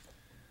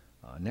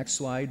 Next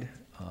slide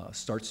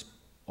starts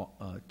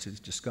to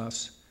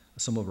discuss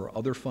some of our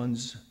other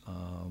funds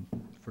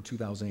for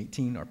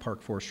 2018, our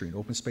Park, Forestry, and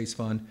Open Space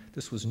Fund.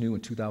 This was new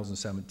in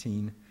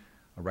 2017,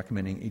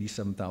 recommending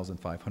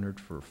 $87,500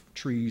 for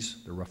trees.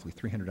 They're roughly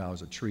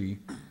 $300 a tree,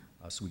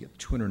 so we get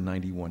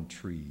 291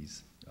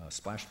 trees.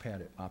 Splash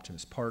pad at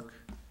Optimus Park.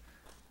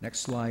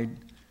 Next slide.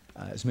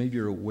 As many of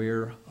you are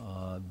aware,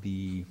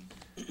 the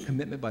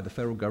commitment by the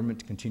federal government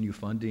to continue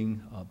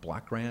funding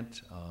block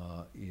grant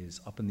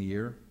is up in the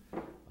air.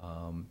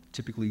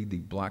 Typically, the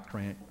block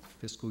grant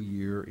fiscal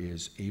year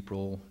is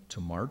April to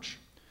March,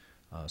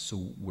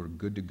 so we're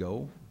good to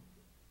go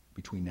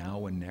between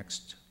now and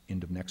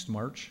end of next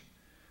March,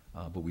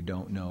 but we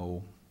don't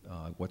know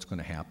what's going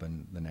to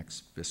happen the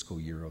next fiscal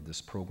year of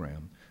this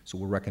program. So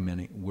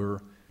we're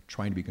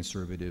trying to be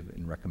conservative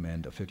and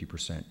recommend a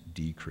 50%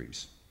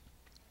 decrease.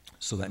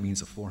 So that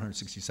means a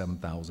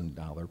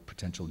 $467,000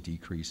 potential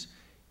decrease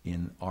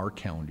in our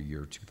calendar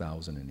year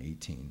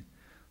 2018.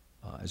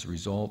 As a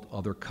result,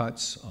 other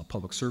cuts,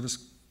 public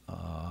service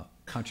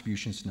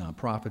contributions to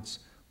nonprofits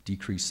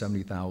decreased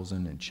 $70,000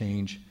 and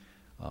change.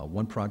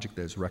 One project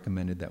that is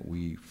recommended that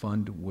we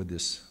fund with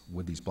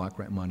these block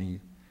grant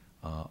money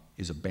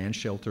is a band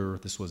shelter.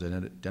 This was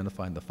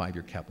identified in the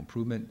 5-year capital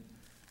improvement.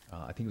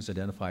 I think it was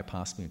identified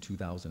possibly in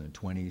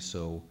 2020.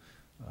 So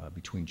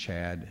between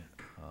Chad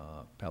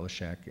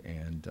Palashek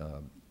and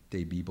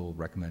Dave Biebel,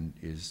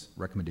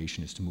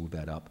 recommendation is to move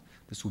that up.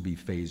 This will be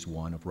phase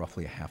 1 of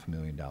roughly a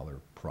 $500,000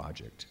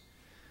 project.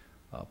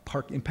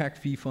 Park Impact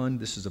Fee Fund,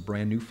 this is a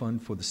brand new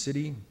fund for the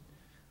city,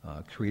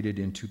 created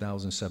in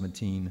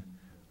 2017,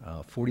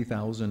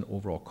 $40,000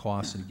 overall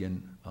cost. And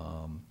again,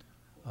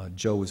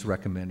 Joe is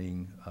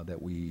recommending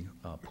that we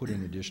put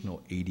in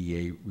additional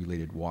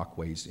ADA-related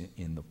walkways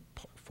in the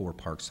 4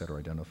 parks that are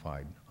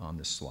identified on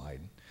this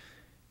slide.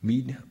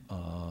 Mead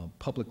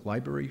Public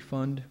Library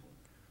Fund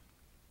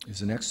is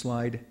the next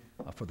slide.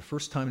 For the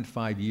first time in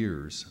 5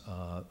 years,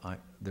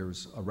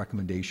 there's a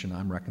recommendation,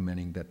 I'm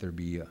recommending that there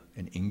be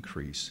an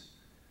increase.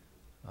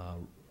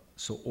 And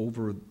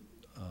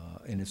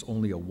it's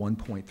only a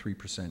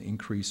 1.3%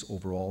 increase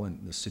overall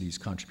in the city's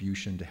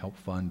contribution to help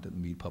fund the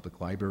Mead Public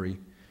Library.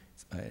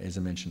 As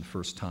I mentioned,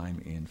 first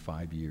time in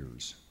 5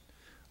 years.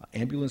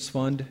 Ambulance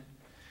Fund,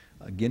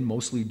 again,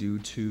 mostly due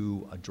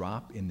to a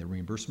drop in the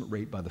reimbursement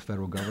rate by the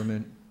federal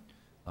government.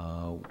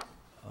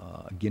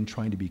 Again,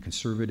 trying to be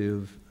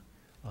conservative.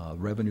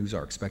 Revenues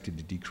are expected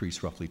to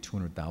decrease roughly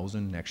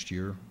 $200,000 next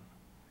year.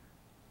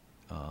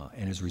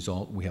 And as a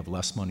result, we have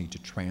less money to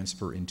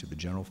transfer into the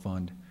general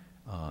fund.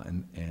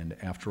 And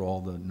after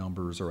all the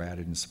numbers are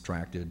added and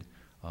subtracted,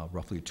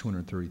 roughly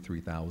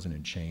 $233,000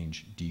 and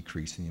change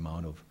decrease in the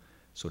amount of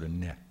sort of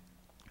net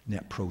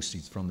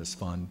proceeds from this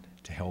fund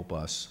to help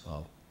us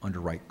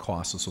underwrite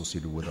costs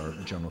associated with our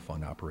general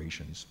fund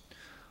operations.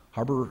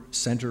 Harbor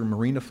Center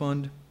Marina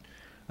Fund.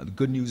 The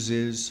good news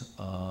is,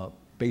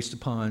 based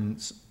upon,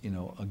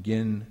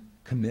 again,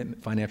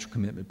 financial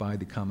commitment by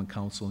the Common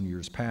Council in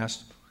years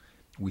past,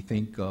 we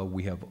think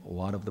we have a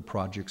lot of the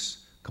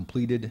projects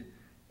completed,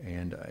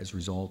 and as a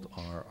result,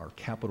 our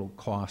capital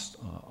costs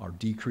are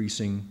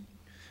decreasing.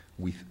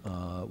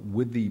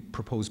 With the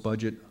proposed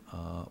budget,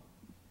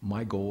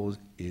 my goal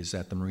is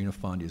that the Marina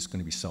Fund is going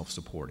to be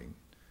self-supporting.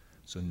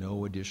 So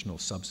no additional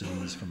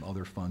subsidies from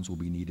other funds will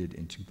be needed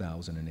in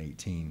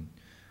 2018.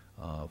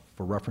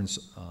 For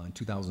reference, in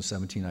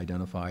 2017, I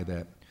identified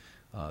that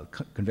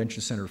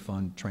Convention Center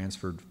Fund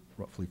transferred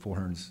roughly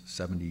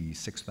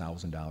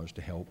 $476,000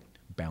 to help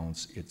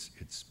balance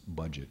its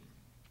budget.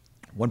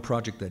 One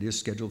project that is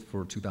scheduled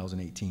for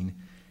 2018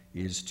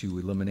 is to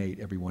eliminate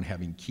everyone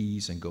having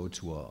keys and go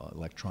to an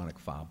electronic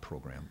fob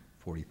program,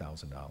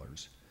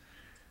 $40,000.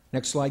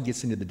 Next slide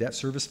gets into the debt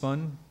service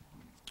fund.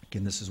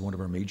 Again, this is one of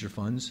our major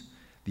funds.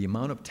 The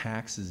amount of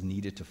taxes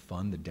needed to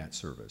fund the debt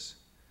service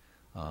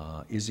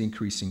is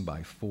increasing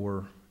by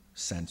 4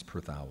 cents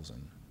per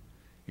thousand.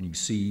 And you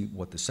see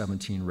what the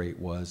 17 rate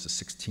was, the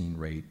 16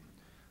 rate.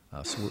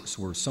 So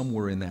we're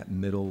somewhere in that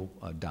middle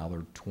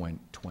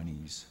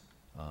 $1.20s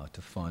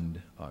to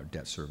fund our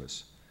debt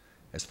service.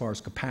 As far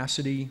as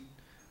capacity,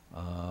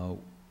 we're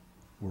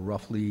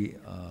roughly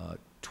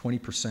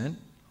 20%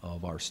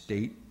 of our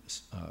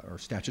our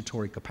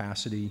statutory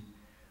capacity.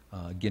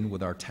 Again,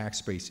 with our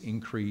tax base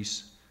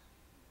increase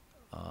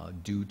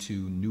due to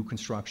new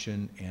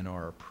construction and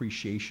our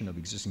appreciation of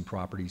existing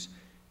properties,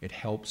 it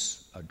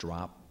helps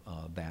drop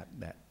that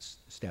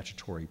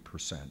statutory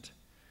percent.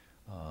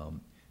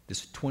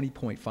 This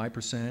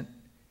 20.5%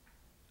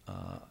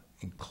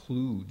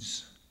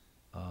 includes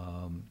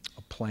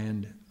a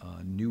planned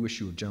new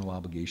issue of general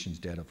obligations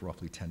debt of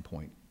roughly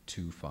 $10.25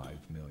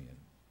 million.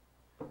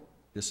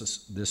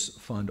 This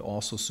fund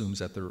also assumes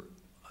that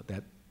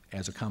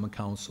as a common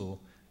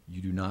council,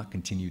 you do not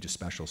continue to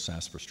special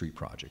assess for street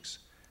projects.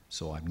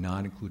 So I've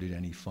not included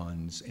any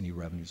funds, any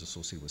revenues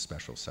associated with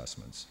special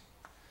assessments.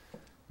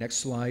 Next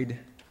slide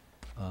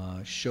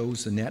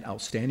shows the net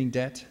outstanding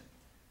debt.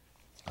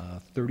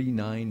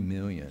 $39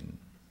 million.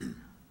 And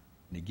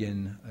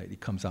again, it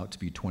comes out to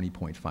be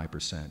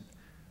 20.5%.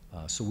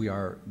 So we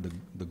are,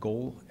 the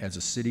goal as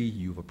a city,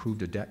 you've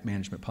approved a debt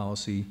management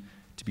policy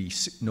to be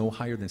no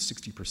higher than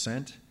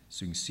 60%.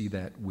 So you can see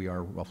that we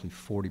are roughly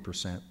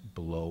 40%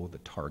 below the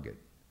target.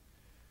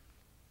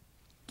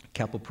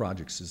 Capital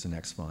projects is the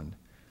next fund.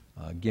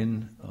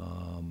 Again,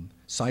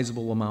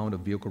 sizable amount of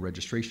vehicle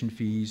registration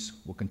fees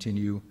will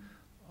continue.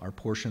 Our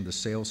portion of the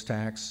sales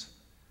tax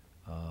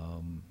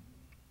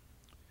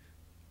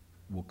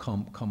will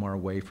come our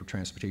way for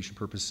transportation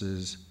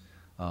purposes.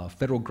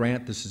 Federal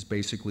grant, this is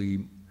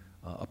basically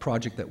a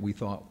project that we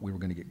thought we were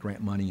going to get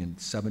grant money in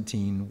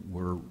 17.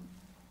 We're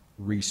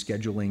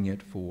rescheduling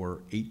it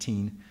for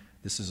 18.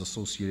 This is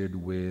associated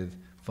with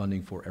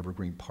funding for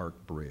Evergreen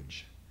Park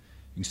Bridge.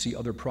 You can see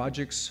other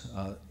projects.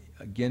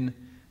 Again,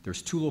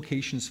 there's 2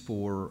 locations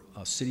for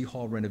City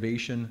Hall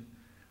renovation.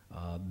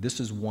 This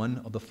is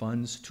one of the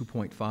funds,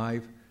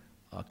 2.5.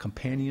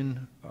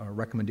 Companion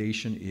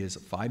recommendation is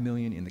 $5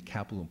 million in the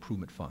capital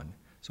improvement fund.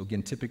 So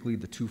again, typically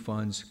the 2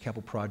 funds,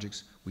 capital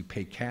projects, we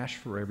pay cash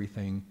for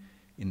everything.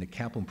 In the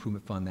capital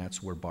improvement fund,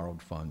 that's where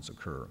borrowed funds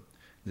occur.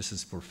 This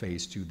is for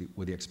phase 2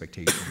 with the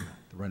expectation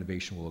the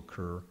renovation will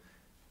occur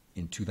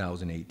in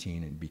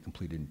 2018 and be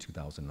completed in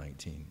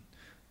 2019.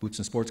 Boots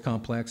and Sports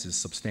Complex is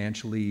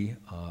substantially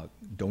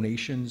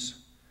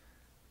donations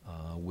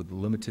with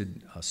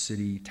limited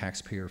city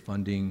taxpayer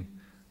funding.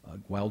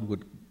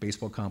 Wildwood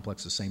Baseball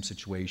Complex, the same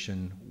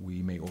situation.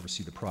 We may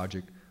oversee the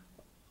project.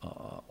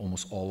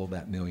 Almost all of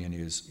that million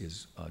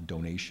is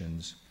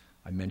donations.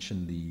 I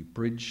mentioned the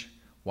bridge,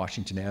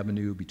 Washington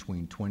Avenue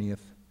between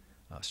 20th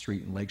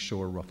Street and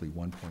Lakeshore, roughly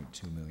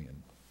 $1.2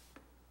 million.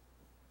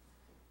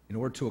 In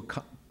order to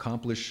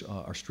accomplish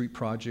our street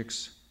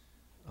projects,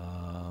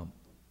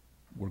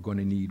 we're going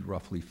to need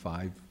roughly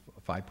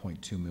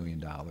 $5.2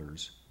 million,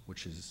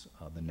 which is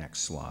the next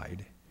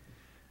slide.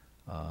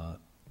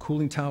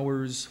 Cooling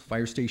towers,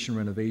 fire station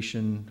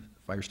renovation,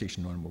 fire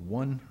station number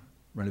 1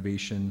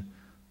 renovation,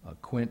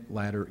 Quint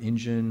ladder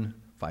engine,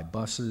 5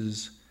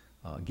 buses.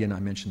 Again, I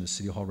mentioned the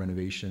City Hall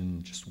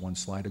renovation just one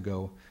slide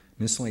ago.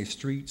 Miscellaneous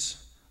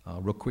streets,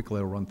 real quickly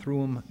I'll run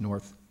through them.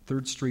 North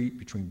 3rd Street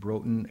between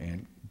Broughton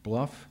and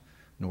Bluff,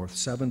 North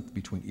 7th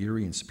between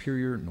Erie and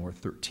Superior,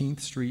 North 13th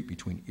Street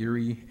between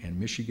Erie and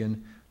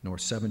Michigan, North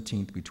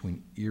 17th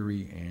between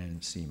Erie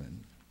and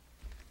Seaman.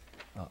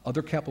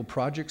 Other capital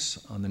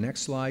projects on the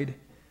next slide.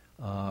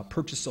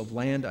 Purchase of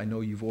land, I know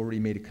you've already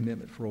made a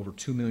commitment for over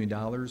 $2 million,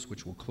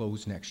 which will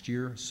close next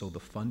year. So the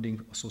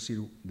funding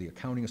associated, the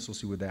accounting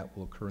associated with that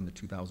will occur in the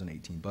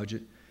 2018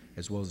 budget,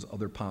 as well as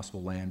other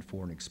possible land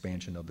for an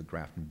expansion of the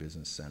Grafton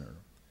Business Center.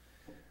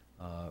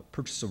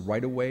 Purchase of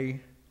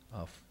right-of-way,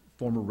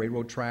 former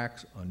railroad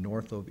tracks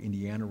north of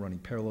Indiana running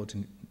parallel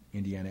to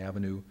Indiana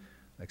Avenue,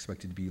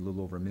 expected to be a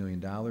little over $1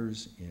 million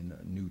in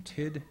new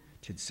TID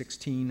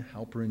 16,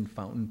 Halperin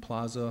Fountain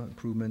Plaza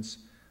improvements,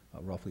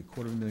 roughly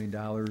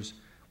 $250,000.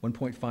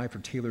 1.5 for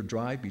Taylor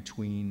Drive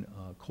between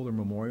Kohler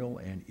Memorial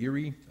and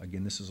Erie.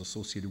 Again, this is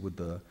associated with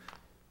the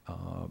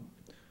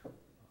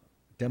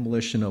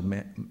demolition of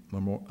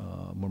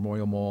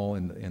Memorial Mall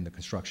and the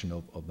construction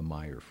of the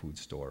Meyer food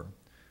store.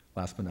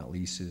 Last but not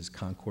least is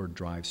Concord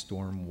Drive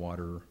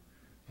stormwater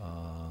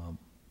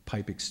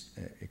pipe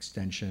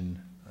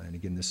extension, and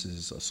again, this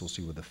is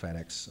associated with the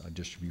FedEx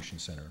distribution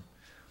center.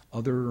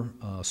 Other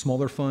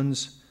smaller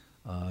funds,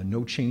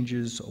 no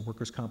changes, a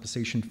workers'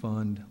 compensation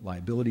fund,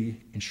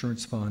 liability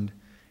insurance fund.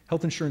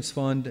 Health insurance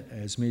fund,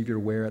 as many of you are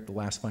aware, at the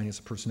last Finance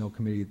and Personnel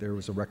Committee, there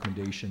was a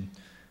recommendation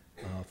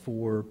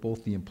for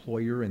both the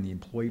employer and the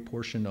employee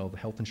portion of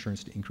health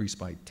insurance to increase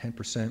by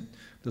 10%.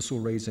 This will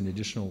raise an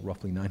additional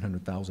roughly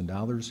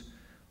 $900,000.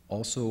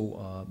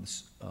 Also,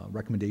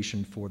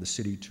 recommendation for the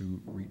city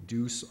to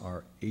reduce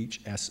our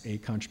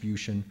HSA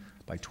contribution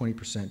by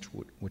 20%,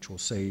 which will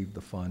save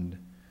the fund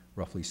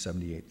roughly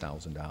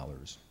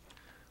 $78,000.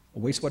 A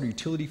wastewater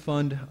utility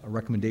fund, a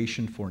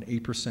recommendation for an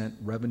 8%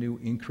 revenue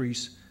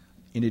increase,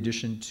 in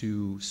addition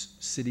to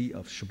City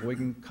of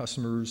Sheboygan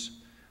customers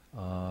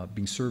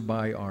being served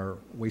by our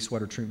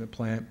wastewater treatment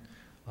plant,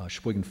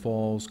 Sheboygan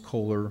Falls,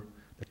 Kohler,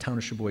 the town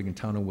of Sheboygan,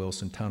 town of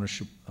Wilson, town of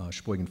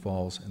Sheboygan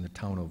Falls, and the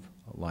town of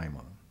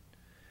Lima.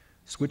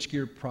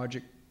 Switchgear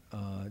project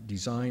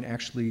design,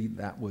 actually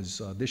that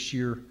was this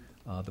year.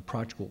 The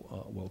project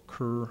will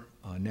occur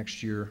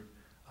next year.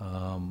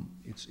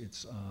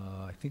 It's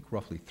I think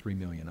roughly $3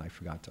 million. I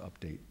forgot to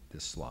update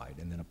this slide.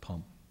 And then a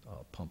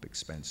pump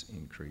expense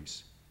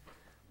increase.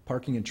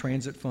 Parking and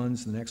transit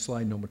funds, the next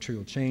slide, no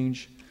material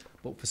change.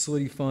 Boat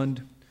facility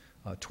fund,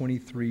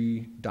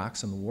 23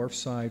 docks on the wharf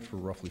side for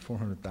roughly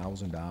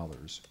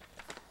 $400,000.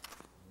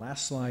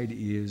 Last slide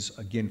is,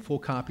 again, full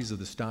copies of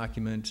this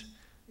document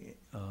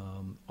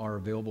are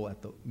available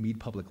at the Meade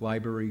Public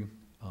Library,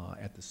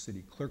 at the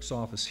city clerk's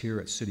office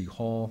here at City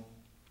Hall.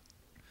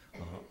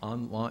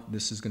 Online,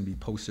 this is going to be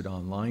posted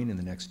online in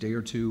the next day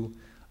or two.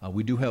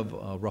 We do have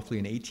roughly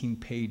an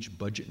 18-page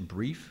budget and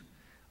brief.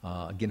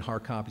 Again,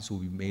 hard copies will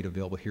be made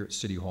available here at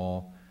City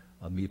Hall,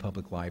 Meade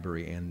Public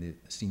Library, and the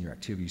Senior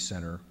Activities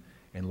Center.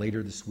 And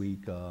later this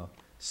week,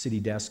 City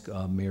Desk,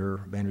 Mayor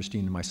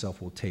Vandersteen and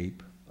myself will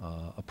tape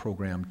a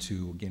program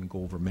to, again,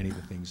 go over many of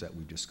the things that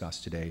we've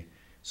discussed today.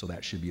 So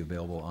that should be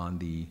available on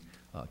the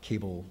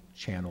cable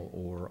channel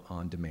or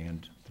on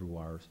demand through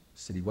our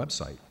city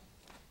website.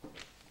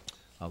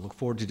 I look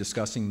forward to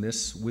discussing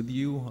this with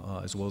you,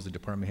 as well as the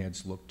department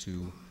heads look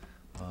to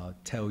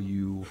tell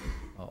you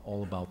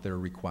all about their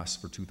requests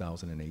for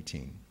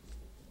 2018.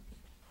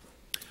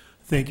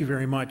 Thank you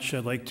very much.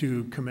 I'd like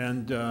to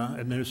commend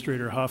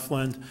Administrator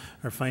Huffland,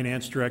 our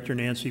Finance Director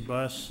Nancy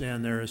Buss,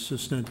 and their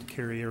Assistant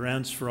Carrie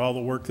Arentz for all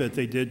the work that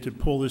they did to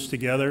pull this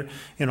together,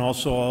 and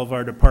also all of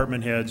our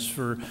department heads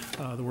for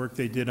the work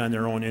they did on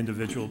their own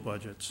individual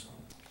budgets.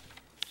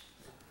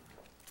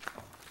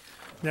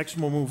 Next,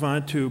 we'll move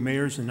on to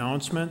mayor's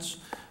announcements.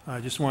 I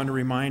just want to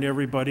remind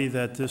everybody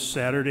that this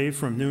Saturday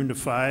from noon to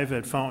 5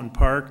 at Fountain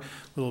Park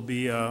will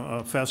be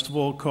a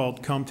festival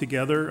called Come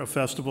Together, a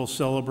festival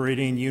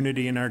celebrating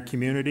unity in our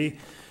community.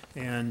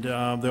 And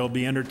there'll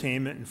be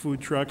entertainment and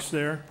food trucks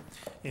there.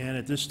 And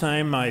at this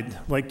time, I'd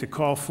like to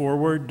call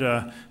forward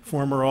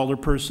former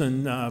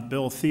Alderperson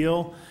Bill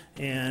Thiel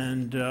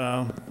and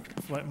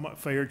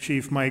Fire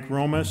Chief Mike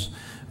Romas.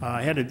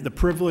 I had the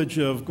privilege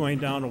of going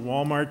down to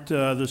Walmart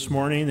this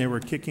morning. They were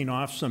kicking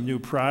off some new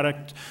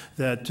product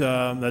that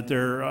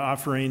they're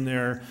offering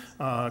their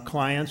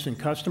clients and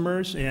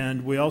customers.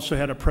 And we also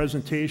had a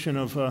presentation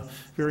of a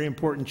very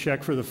important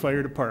check for the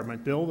fire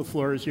department. Bill, the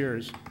floor is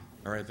yours.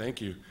 All right, thank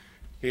you.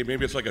 Hey,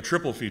 maybe it's like a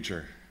triple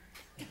feature.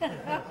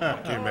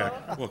 Came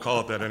back. We'll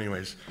call it that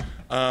anyways.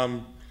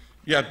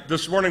 Yeah,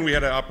 this morning we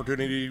had an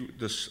opportunity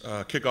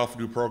to kick off a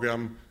new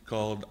program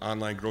called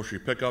Online Grocery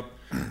Pickup.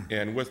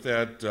 And with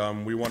that,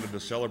 we wanted to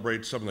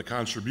celebrate some of the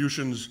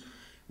contributions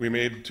we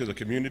made to the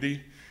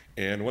community.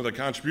 And one of the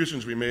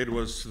contributions we made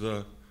was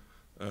the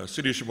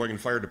City of Sheboygan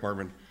Fire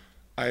Department.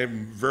 I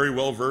am very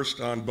well versed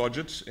on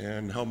budgets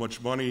and how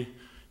much money,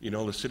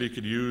 the city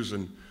could use.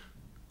 And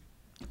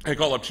I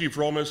called up Chief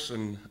Romas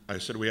and I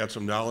said we had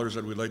some dollars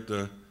that we'd like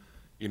to,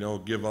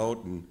 give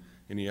out.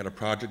 And he had a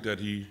project that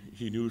he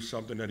knew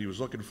something that he was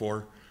looking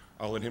for.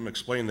 I'll let him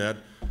explain that.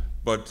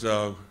 But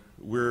us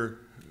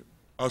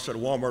at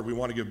Walmart, we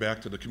want to give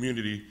back to the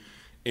community,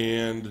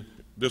 and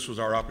this was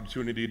our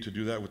opportunity to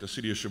do that with the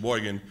City of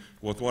Sheboygan,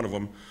 with one of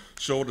them.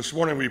 So this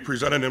morning we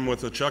presented him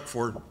with a check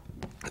for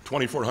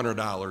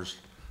 $2,400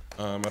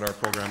 at our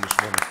program this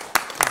morning.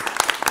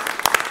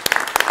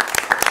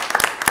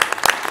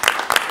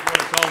 You want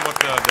to tell him what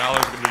the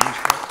dollars are going to be used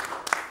for?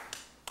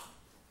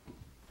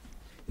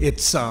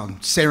 It's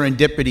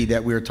serendipity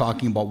that we were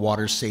talking about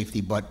water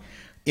safety, but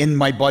in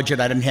my budget,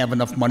 I didn't have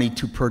enough money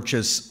to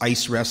purchase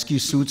ice rescue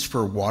suits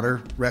for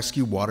water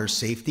rescue, water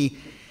safety,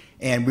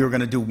 and we were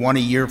going to do one a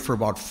year for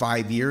about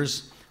 5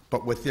 years.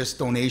 But with this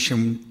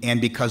donation,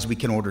 and because we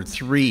can order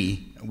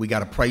 3, we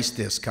got a price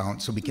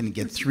discount, so we can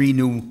get 3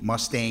 new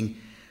Mustang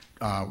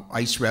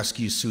ice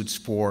rescue suits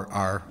for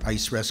our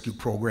ice rescue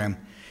program.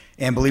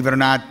 And believe it or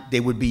not, they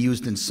would be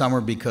used in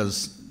summer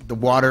because the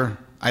water,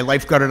 I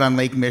lifeguarded on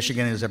Lake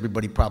Michigan, as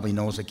everybody probably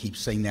knows, I keep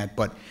saying that,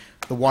 but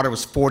the water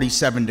was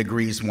 47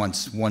 degrees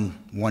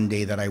one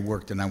day that I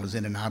worked, and I was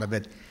in and out of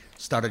it,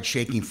 started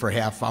shaking for a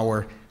half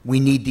hour. We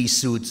need these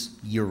suits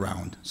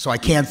year-round. So I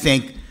can't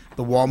thank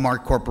the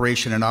Walmart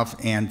Corporation enough,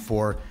 and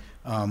for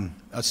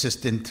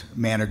Assistant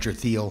Manager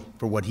Thiel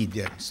for what he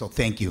did. So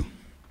thank you.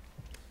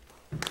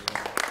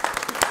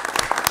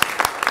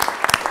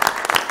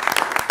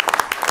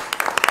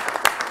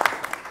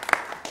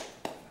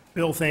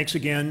 Bill, thanks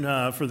again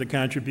for the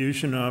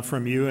contribution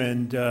from you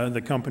and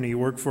the company you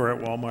work for at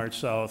Walmart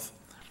South.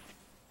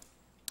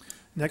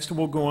 Next,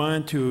 we'll go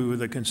on to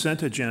the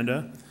consent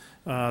agenda.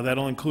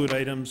 That'll include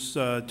items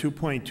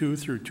 2.2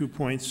 through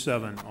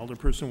 2.7.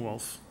 Alderperson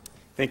Wolf.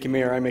 Thank you,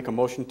 Mayor. I make a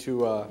motion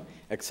to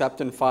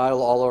accept and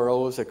file all our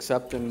O's,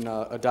 accept and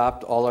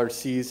adopt all our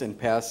C's, and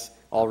pass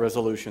all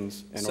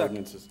resolutions and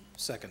ordinances.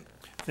 Second.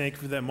 Thank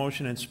you for that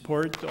motion and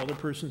support.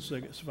 Alderperson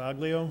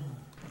Savaglio.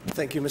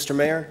 Thank you, Mr.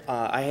 Mayor.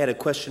 I had a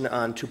question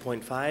on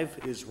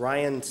 2.5. Is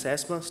Ryan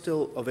Sasma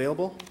still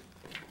available?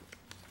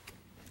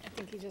 I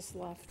think he just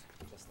left.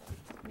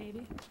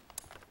 Maybe.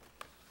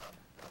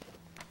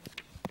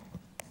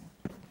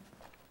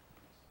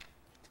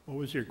 What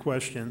was your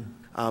question?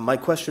 My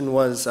question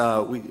was,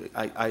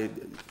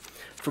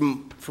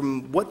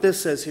 from what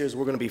this says here is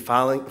we're going to be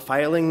filing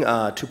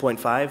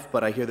 2.5,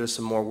 but I hear there's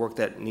some more work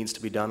that needs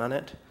to be done on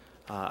it.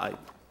 Can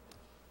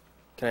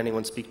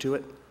anyone speak to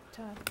it?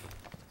 Todd?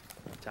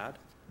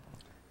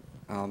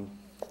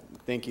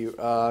 Thank you.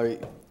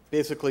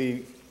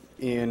 Basically,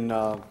 in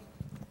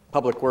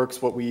Public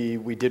Works, what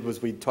we did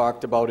was we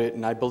talked about it,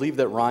 and I believe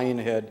that Ryan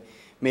had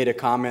made a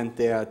comment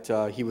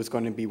that he was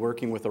going to be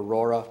working with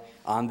Aurora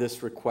on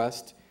this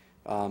request.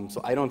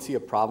 So I don't see a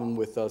problem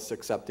with us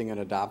accepting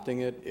and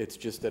adopting it. It's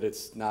just that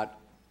it's not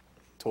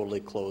totally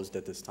closed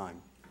at this time.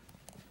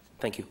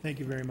 Thank you. Thank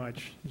you very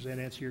much. Does that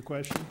answer your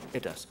question?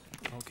 It does.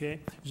 Okay.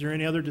 Is there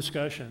any other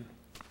discussion?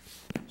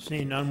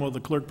 Seeing none, will the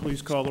clerk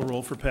please call the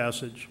roll for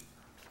passage?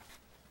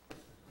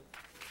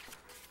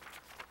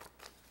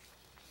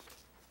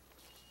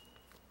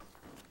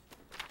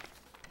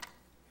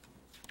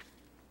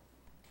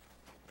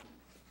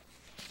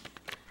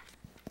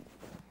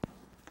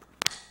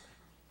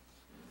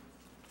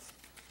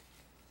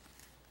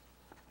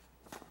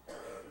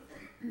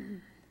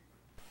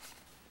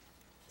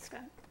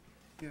 Scott?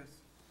 Yes.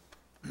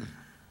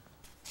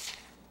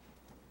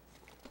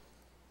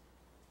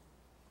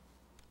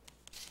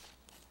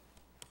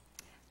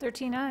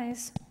 13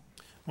 ayes.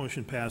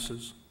 Motion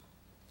passes.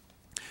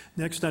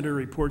 Next, under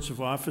reports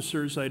of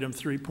officers, item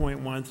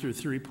 3.1 through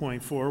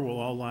 3.4 will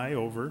all lie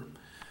over.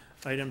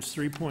 Items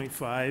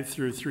 3.5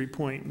 through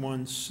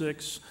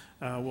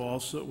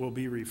 3.16 will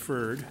be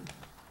referred.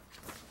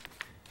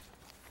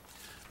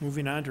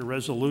 Moving on to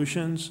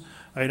resolutions,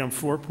 item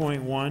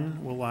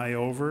 4.1 will lie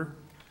over.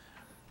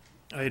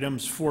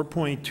 Items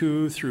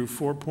 4.2 through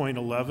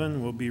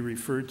 4.11 will be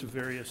referred to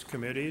various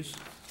committees.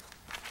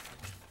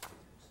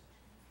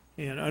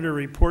 And under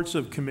reports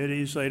of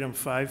committees, item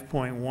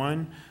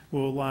 5.1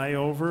 will lie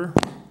over.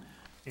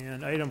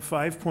 And item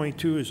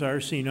 5.2 is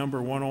RC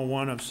number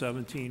 101 of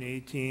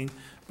 1718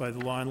 by the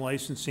Law and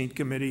Licensing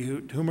Committee,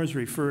 whom was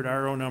referred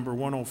RO number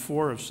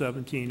 104 of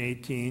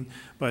 1718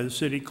 by the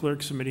city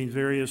clerk, submitting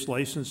various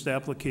licensed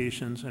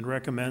applications, and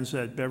recommends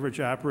that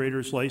beverage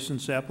operators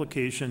license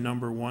application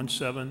number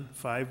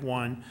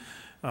 1751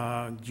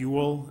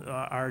 Jewel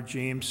R.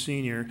 James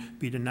Sr.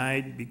 be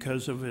denied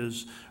because of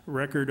his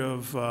record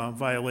of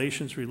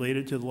violations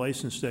related to the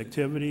licensed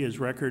activity, his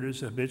record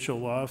as a habitual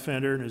law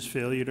offender, and his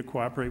failure to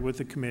cooperate with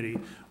the committee.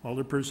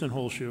 Alderperson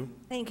Holshoe.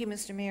 Thank you,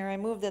 Mr. Mayor. I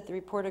move that the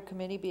report of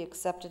committee be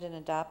accepted and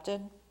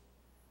adopted.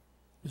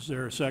 Is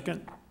there a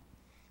second?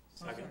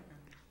 Second.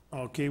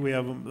 Okay, we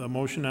have a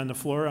motion on the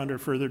floor. Under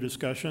further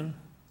discussion?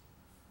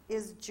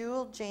 Is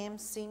Jewel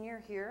James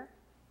Sr. here?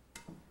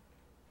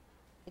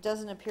 It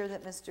doesn't appear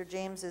that Mr.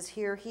 James is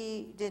here.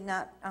 He did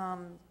not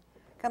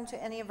come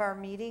to any of our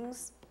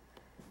meetings,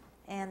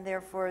 and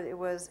therefore it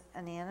was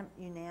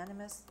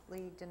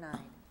unanimously denied.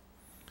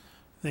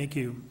 Thank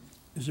you.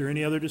 Is there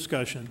any other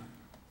discussion?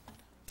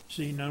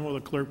 Seeing none, will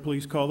the clerk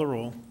please call the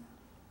roll?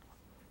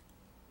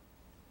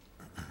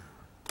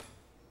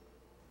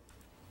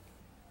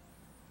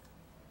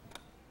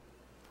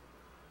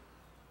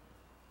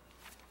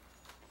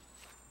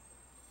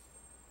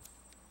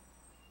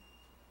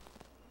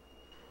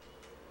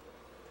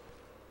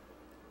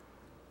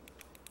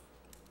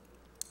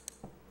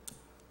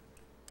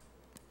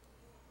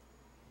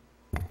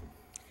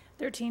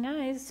 Thirteen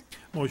ayes.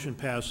 Motion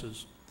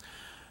passes.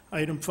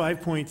 Item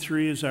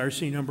 5.3 is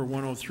RC number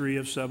 103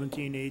 of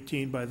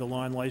 1718 by the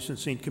Law and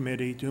Licensing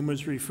Committee, to whom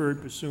was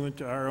referred pursuant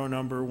to RO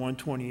number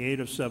 128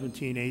 of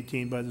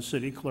 1718 by the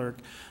city clerk,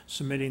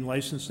 submitting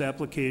licensed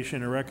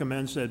application, and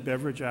recommends that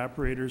beverage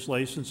operators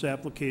license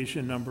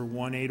application number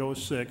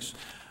 1806,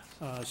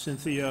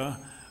 Cynthia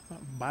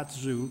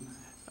Batzu,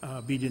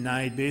 be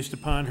denied based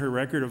upon her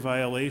record of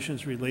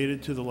violations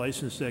related to the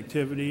licensed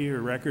activity,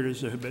 her record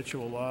as a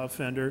habitual law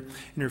offender,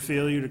 and her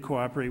failure to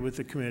cooperate with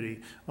the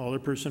committee.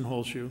 Alderperson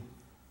Holshoe.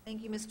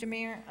 Thank you, Mr.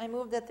 Mayor. I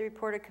move that the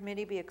report of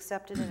committee be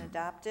accepted and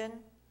adopted.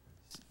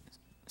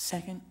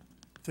 Second.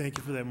 Thank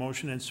you for that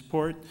motion and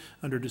support.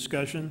 Under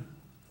discussion?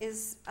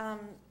 Is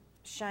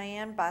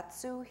Cheyenne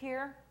Batsu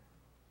here?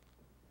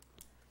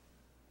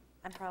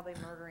 I'm probably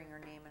murdering her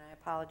name, and I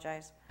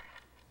apologize.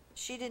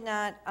 She did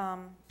not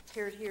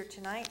appear here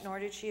tonight, nor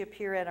did she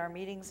appear at our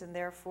meetings, and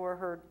therefore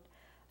her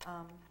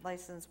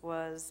license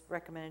was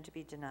recommended to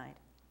be denied.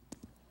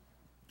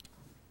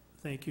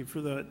 Thank you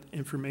for that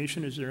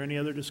information. Is there any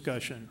other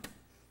discussion?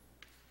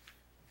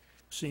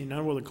 Seeing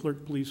none, will the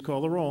clerk please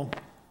call the roll?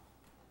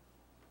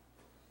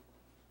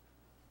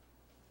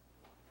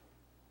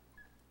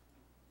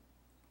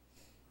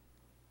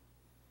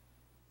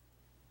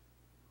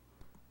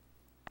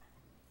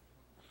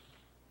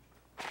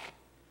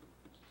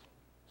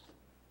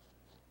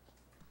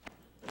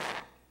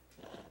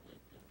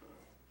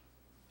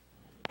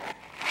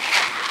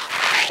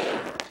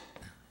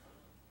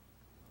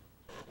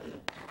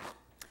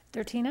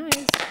 Thirteen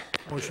ayes.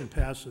 Motion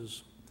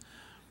passes.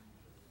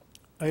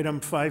 Item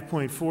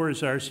 5.4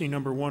 is RC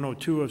number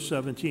 102 of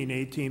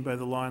 1718 by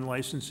the Law and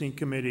Licensing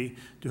Committee,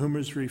 to whom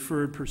is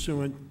referred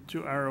pursuant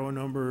to RO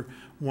number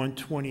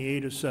 128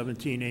 of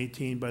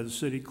 1718 by the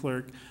city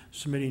clerk,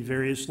 submitting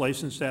various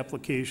licensed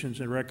applications,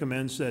 and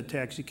recommends that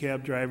taxi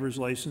cab driver's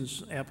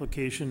license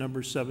application number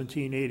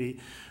 1780,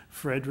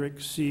 Frederick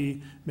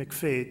C.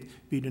 McFate,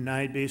 be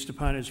denied based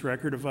upon his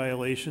record of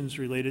violations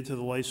related to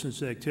the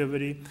licensed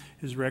activity,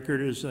 his record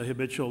as a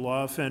habitual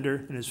law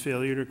offender, and his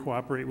failure to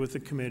cooperate with the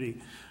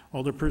committee.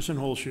 Alderperson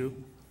Holshoe.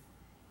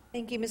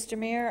 Thank you, Mr.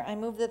 Mayor. I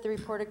move that the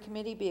report of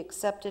committee be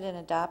accepted and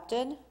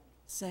adopted.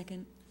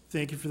 Second.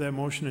 Thank you for that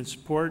motion and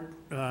support.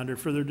 Under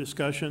further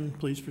discussion,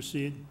 please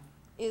proceed.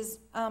 Is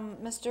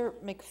Mr.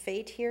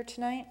 McFate here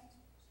tonight?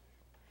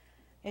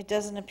 It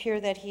doesn't appear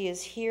that he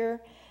is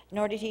here,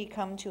 nor did he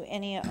come to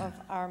any of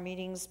our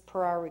meetings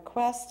per our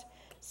request,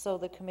 so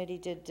the committee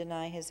did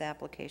deny his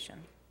application.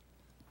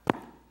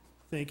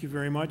 Thank you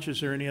very much. Is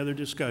there any other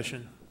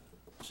discussion?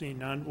 Seeing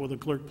none, will the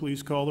clerk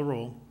please call the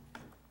roll?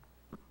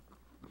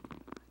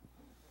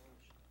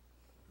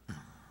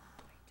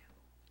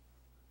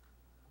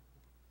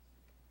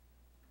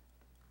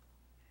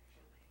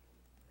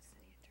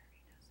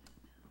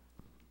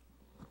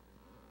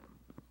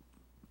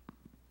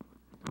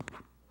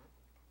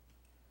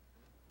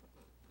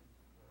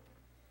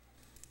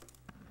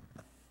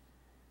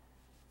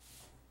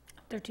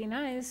 13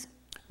 ayes.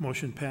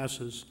 Motion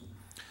passes.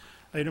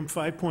 Item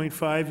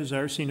 5.5 is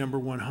RC number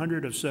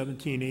 100 of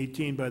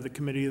 1718 by the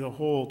Committee of the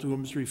Whole, to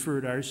whom is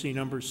referred RC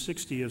number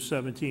 60 of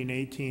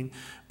 1718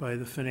 by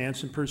the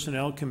Finance and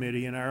Personnel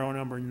Committee, and RO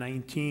number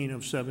 19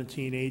 of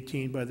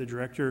 1718 by the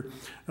Director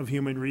of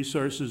Human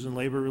Resources and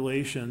Labor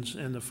Relations,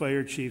 and the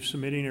Fire Chief,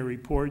 submitting a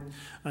report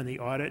on the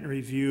audit and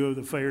review of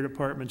the Fire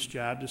Department's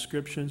job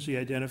descriptions, the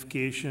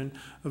identification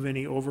of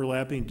any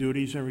overlapping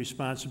duties and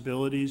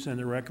responsibilities, and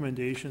the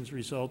recommendations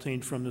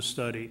resulting from the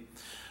study.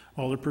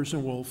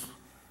 Alderperson Wolf.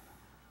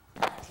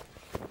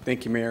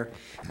 Thank you, Mayor.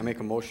 I make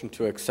a motion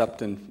to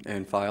accept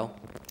and file.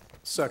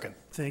 Second.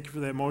 Thank you for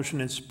that motion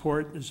and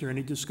support. Is there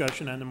any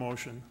discussion on the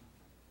motion?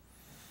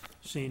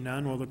 Seeing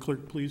none, will the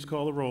clerk please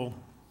call the roll?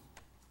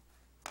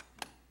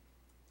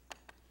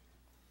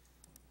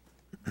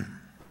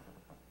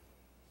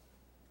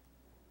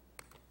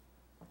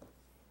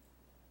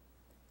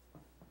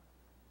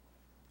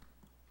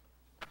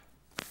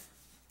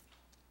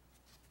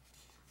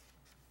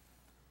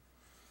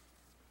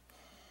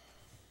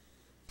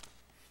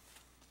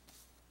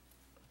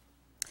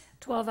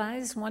 Twelve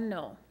ayes, 1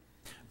 no.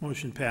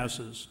 Motion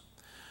passes.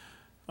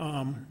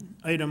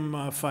 Item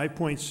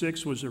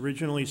 5.6 was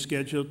originally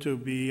scheduled to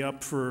be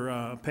up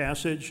for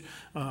passage,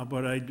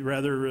 but I'd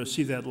rather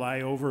see that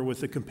lie over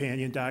with the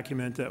companion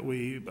document that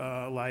we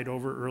lied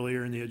over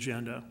earlier in the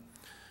agenda.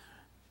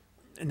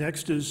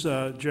 Next is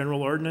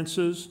general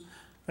ordinances.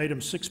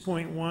 Item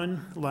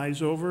 6.1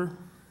 lies over.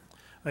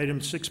 Item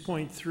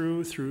 6.2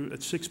 through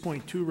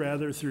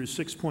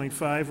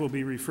 6.5 will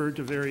be referred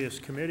to various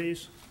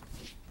committees.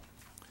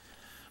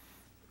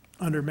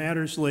 Under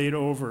matters laid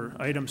over,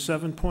 item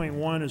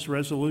 7.1 is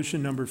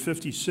resolution number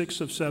 56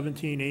 of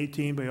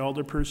 1718 by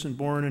Alderperson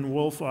Bourne and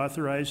Wolf,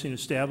 authorizing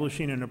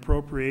establishing an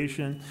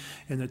appropriation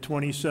in the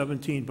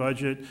 2017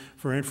 budget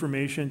for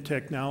information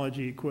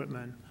technology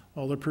equipment.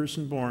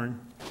 Alderperson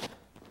Bourne.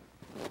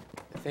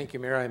 Thank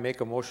you, Mayor. I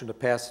make a motion to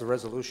pass the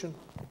resolution.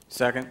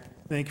 Second.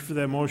 Thank you for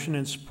that motion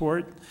and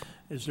support.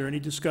 Is there any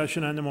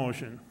discussion on the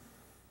motion?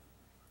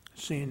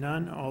 Seeing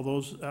none, all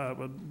those,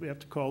 we have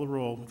to call the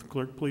roll. Will the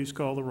clerk please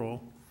call the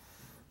roll?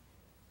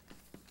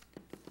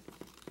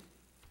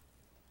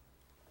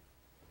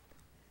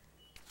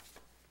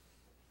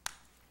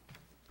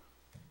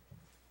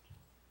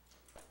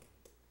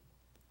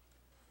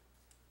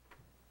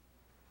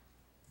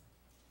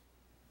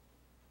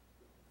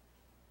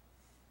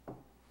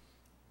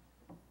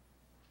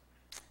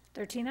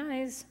 Thirteen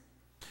ayes.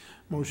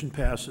 Motion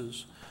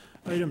passes.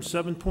 Item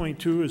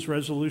 7.2 is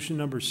resolution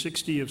number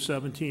 60 of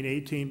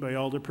 1718 by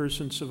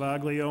Alderperson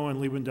Savaglio and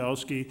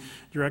Lewandowski,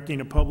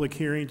 directing a public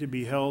hearing to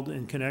be held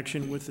in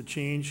connection with the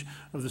change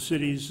of the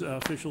city's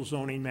official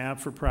zoning map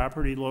for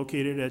property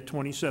located at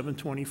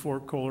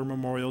 2724 Kohler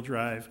Memorial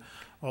Drive.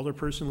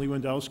 Alderperson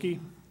Lewandowski.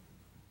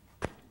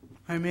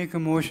 I make a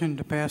motion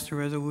to pass the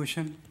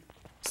resolution.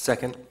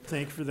 Second.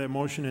 Thank you for that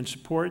motion and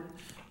support.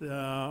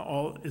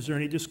 Is there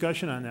any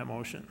discussion on that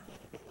motion?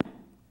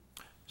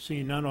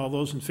 Seeing none, all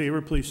those in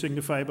favor, please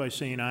signify by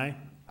saying aye.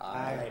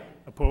 Aye.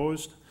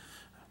 Opposed?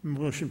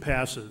 Motion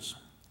passes.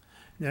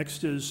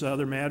 Next is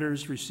other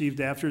matters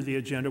received after the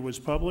agenda was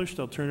published.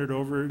 I'll turn it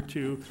over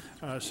to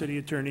City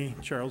Attorney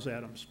Charles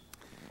Adams.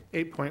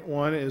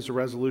 8.1 is a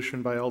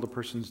resolution by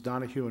Alderpersons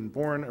Donahue and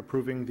Bourne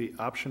approving the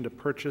option to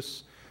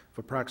purchase of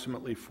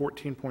approximately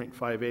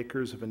 14.5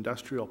 acres of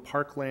industrial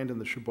parkland in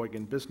the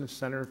Sheboygan Business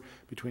Center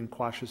between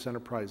Quashis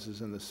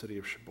Enterprises and the City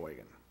of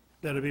Sheboygan.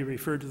 That'll be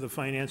referred to the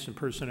Finance and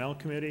Personnel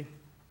Committee.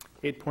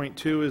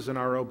 8.2 is an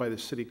RO by the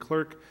City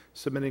Clerk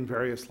submitting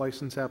various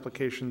license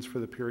applications for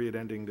the period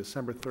ending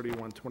December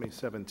 31,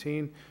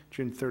 2017,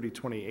 June 30,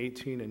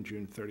 2018, and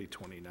June 30,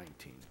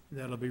 2019.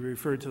 That'll be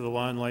referred to the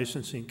Law and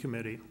Licensing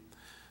Committee.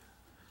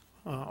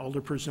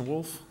 Alderperson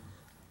Wolf.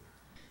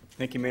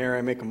 Thank you, Mayor.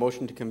 I make a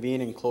motion to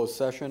convene in closed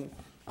session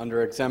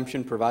under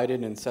exemption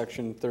provided in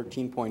section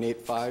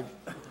 13.85,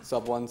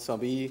 sub 1,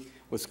 sub E,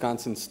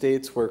 Wisconsin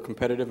states where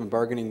competitive and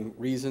bargaining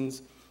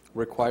reasons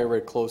require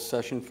a closed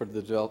session for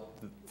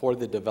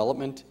the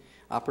development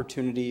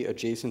opportunity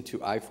adjacent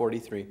to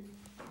I-43.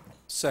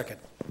 Second.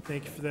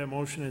 Thank you for that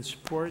motion and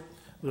support.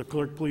 Will the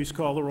clerk please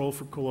call the roll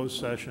for closed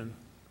session?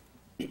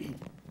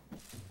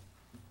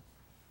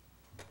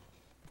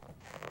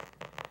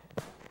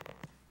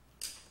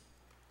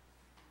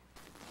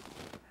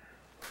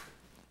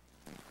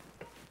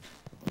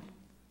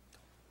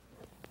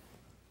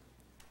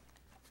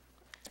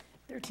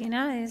 13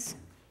 ayes.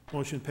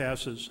 Motion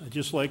passes. I'd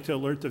just like to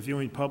alert the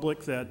viewing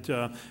public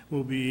that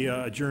we'll be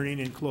adjourning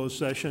in closed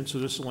session, so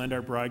this will end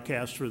our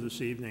broadcast for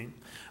this evening.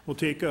 We'll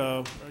take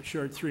a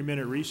short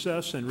 3-minute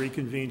recess and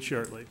reconvene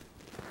shortly.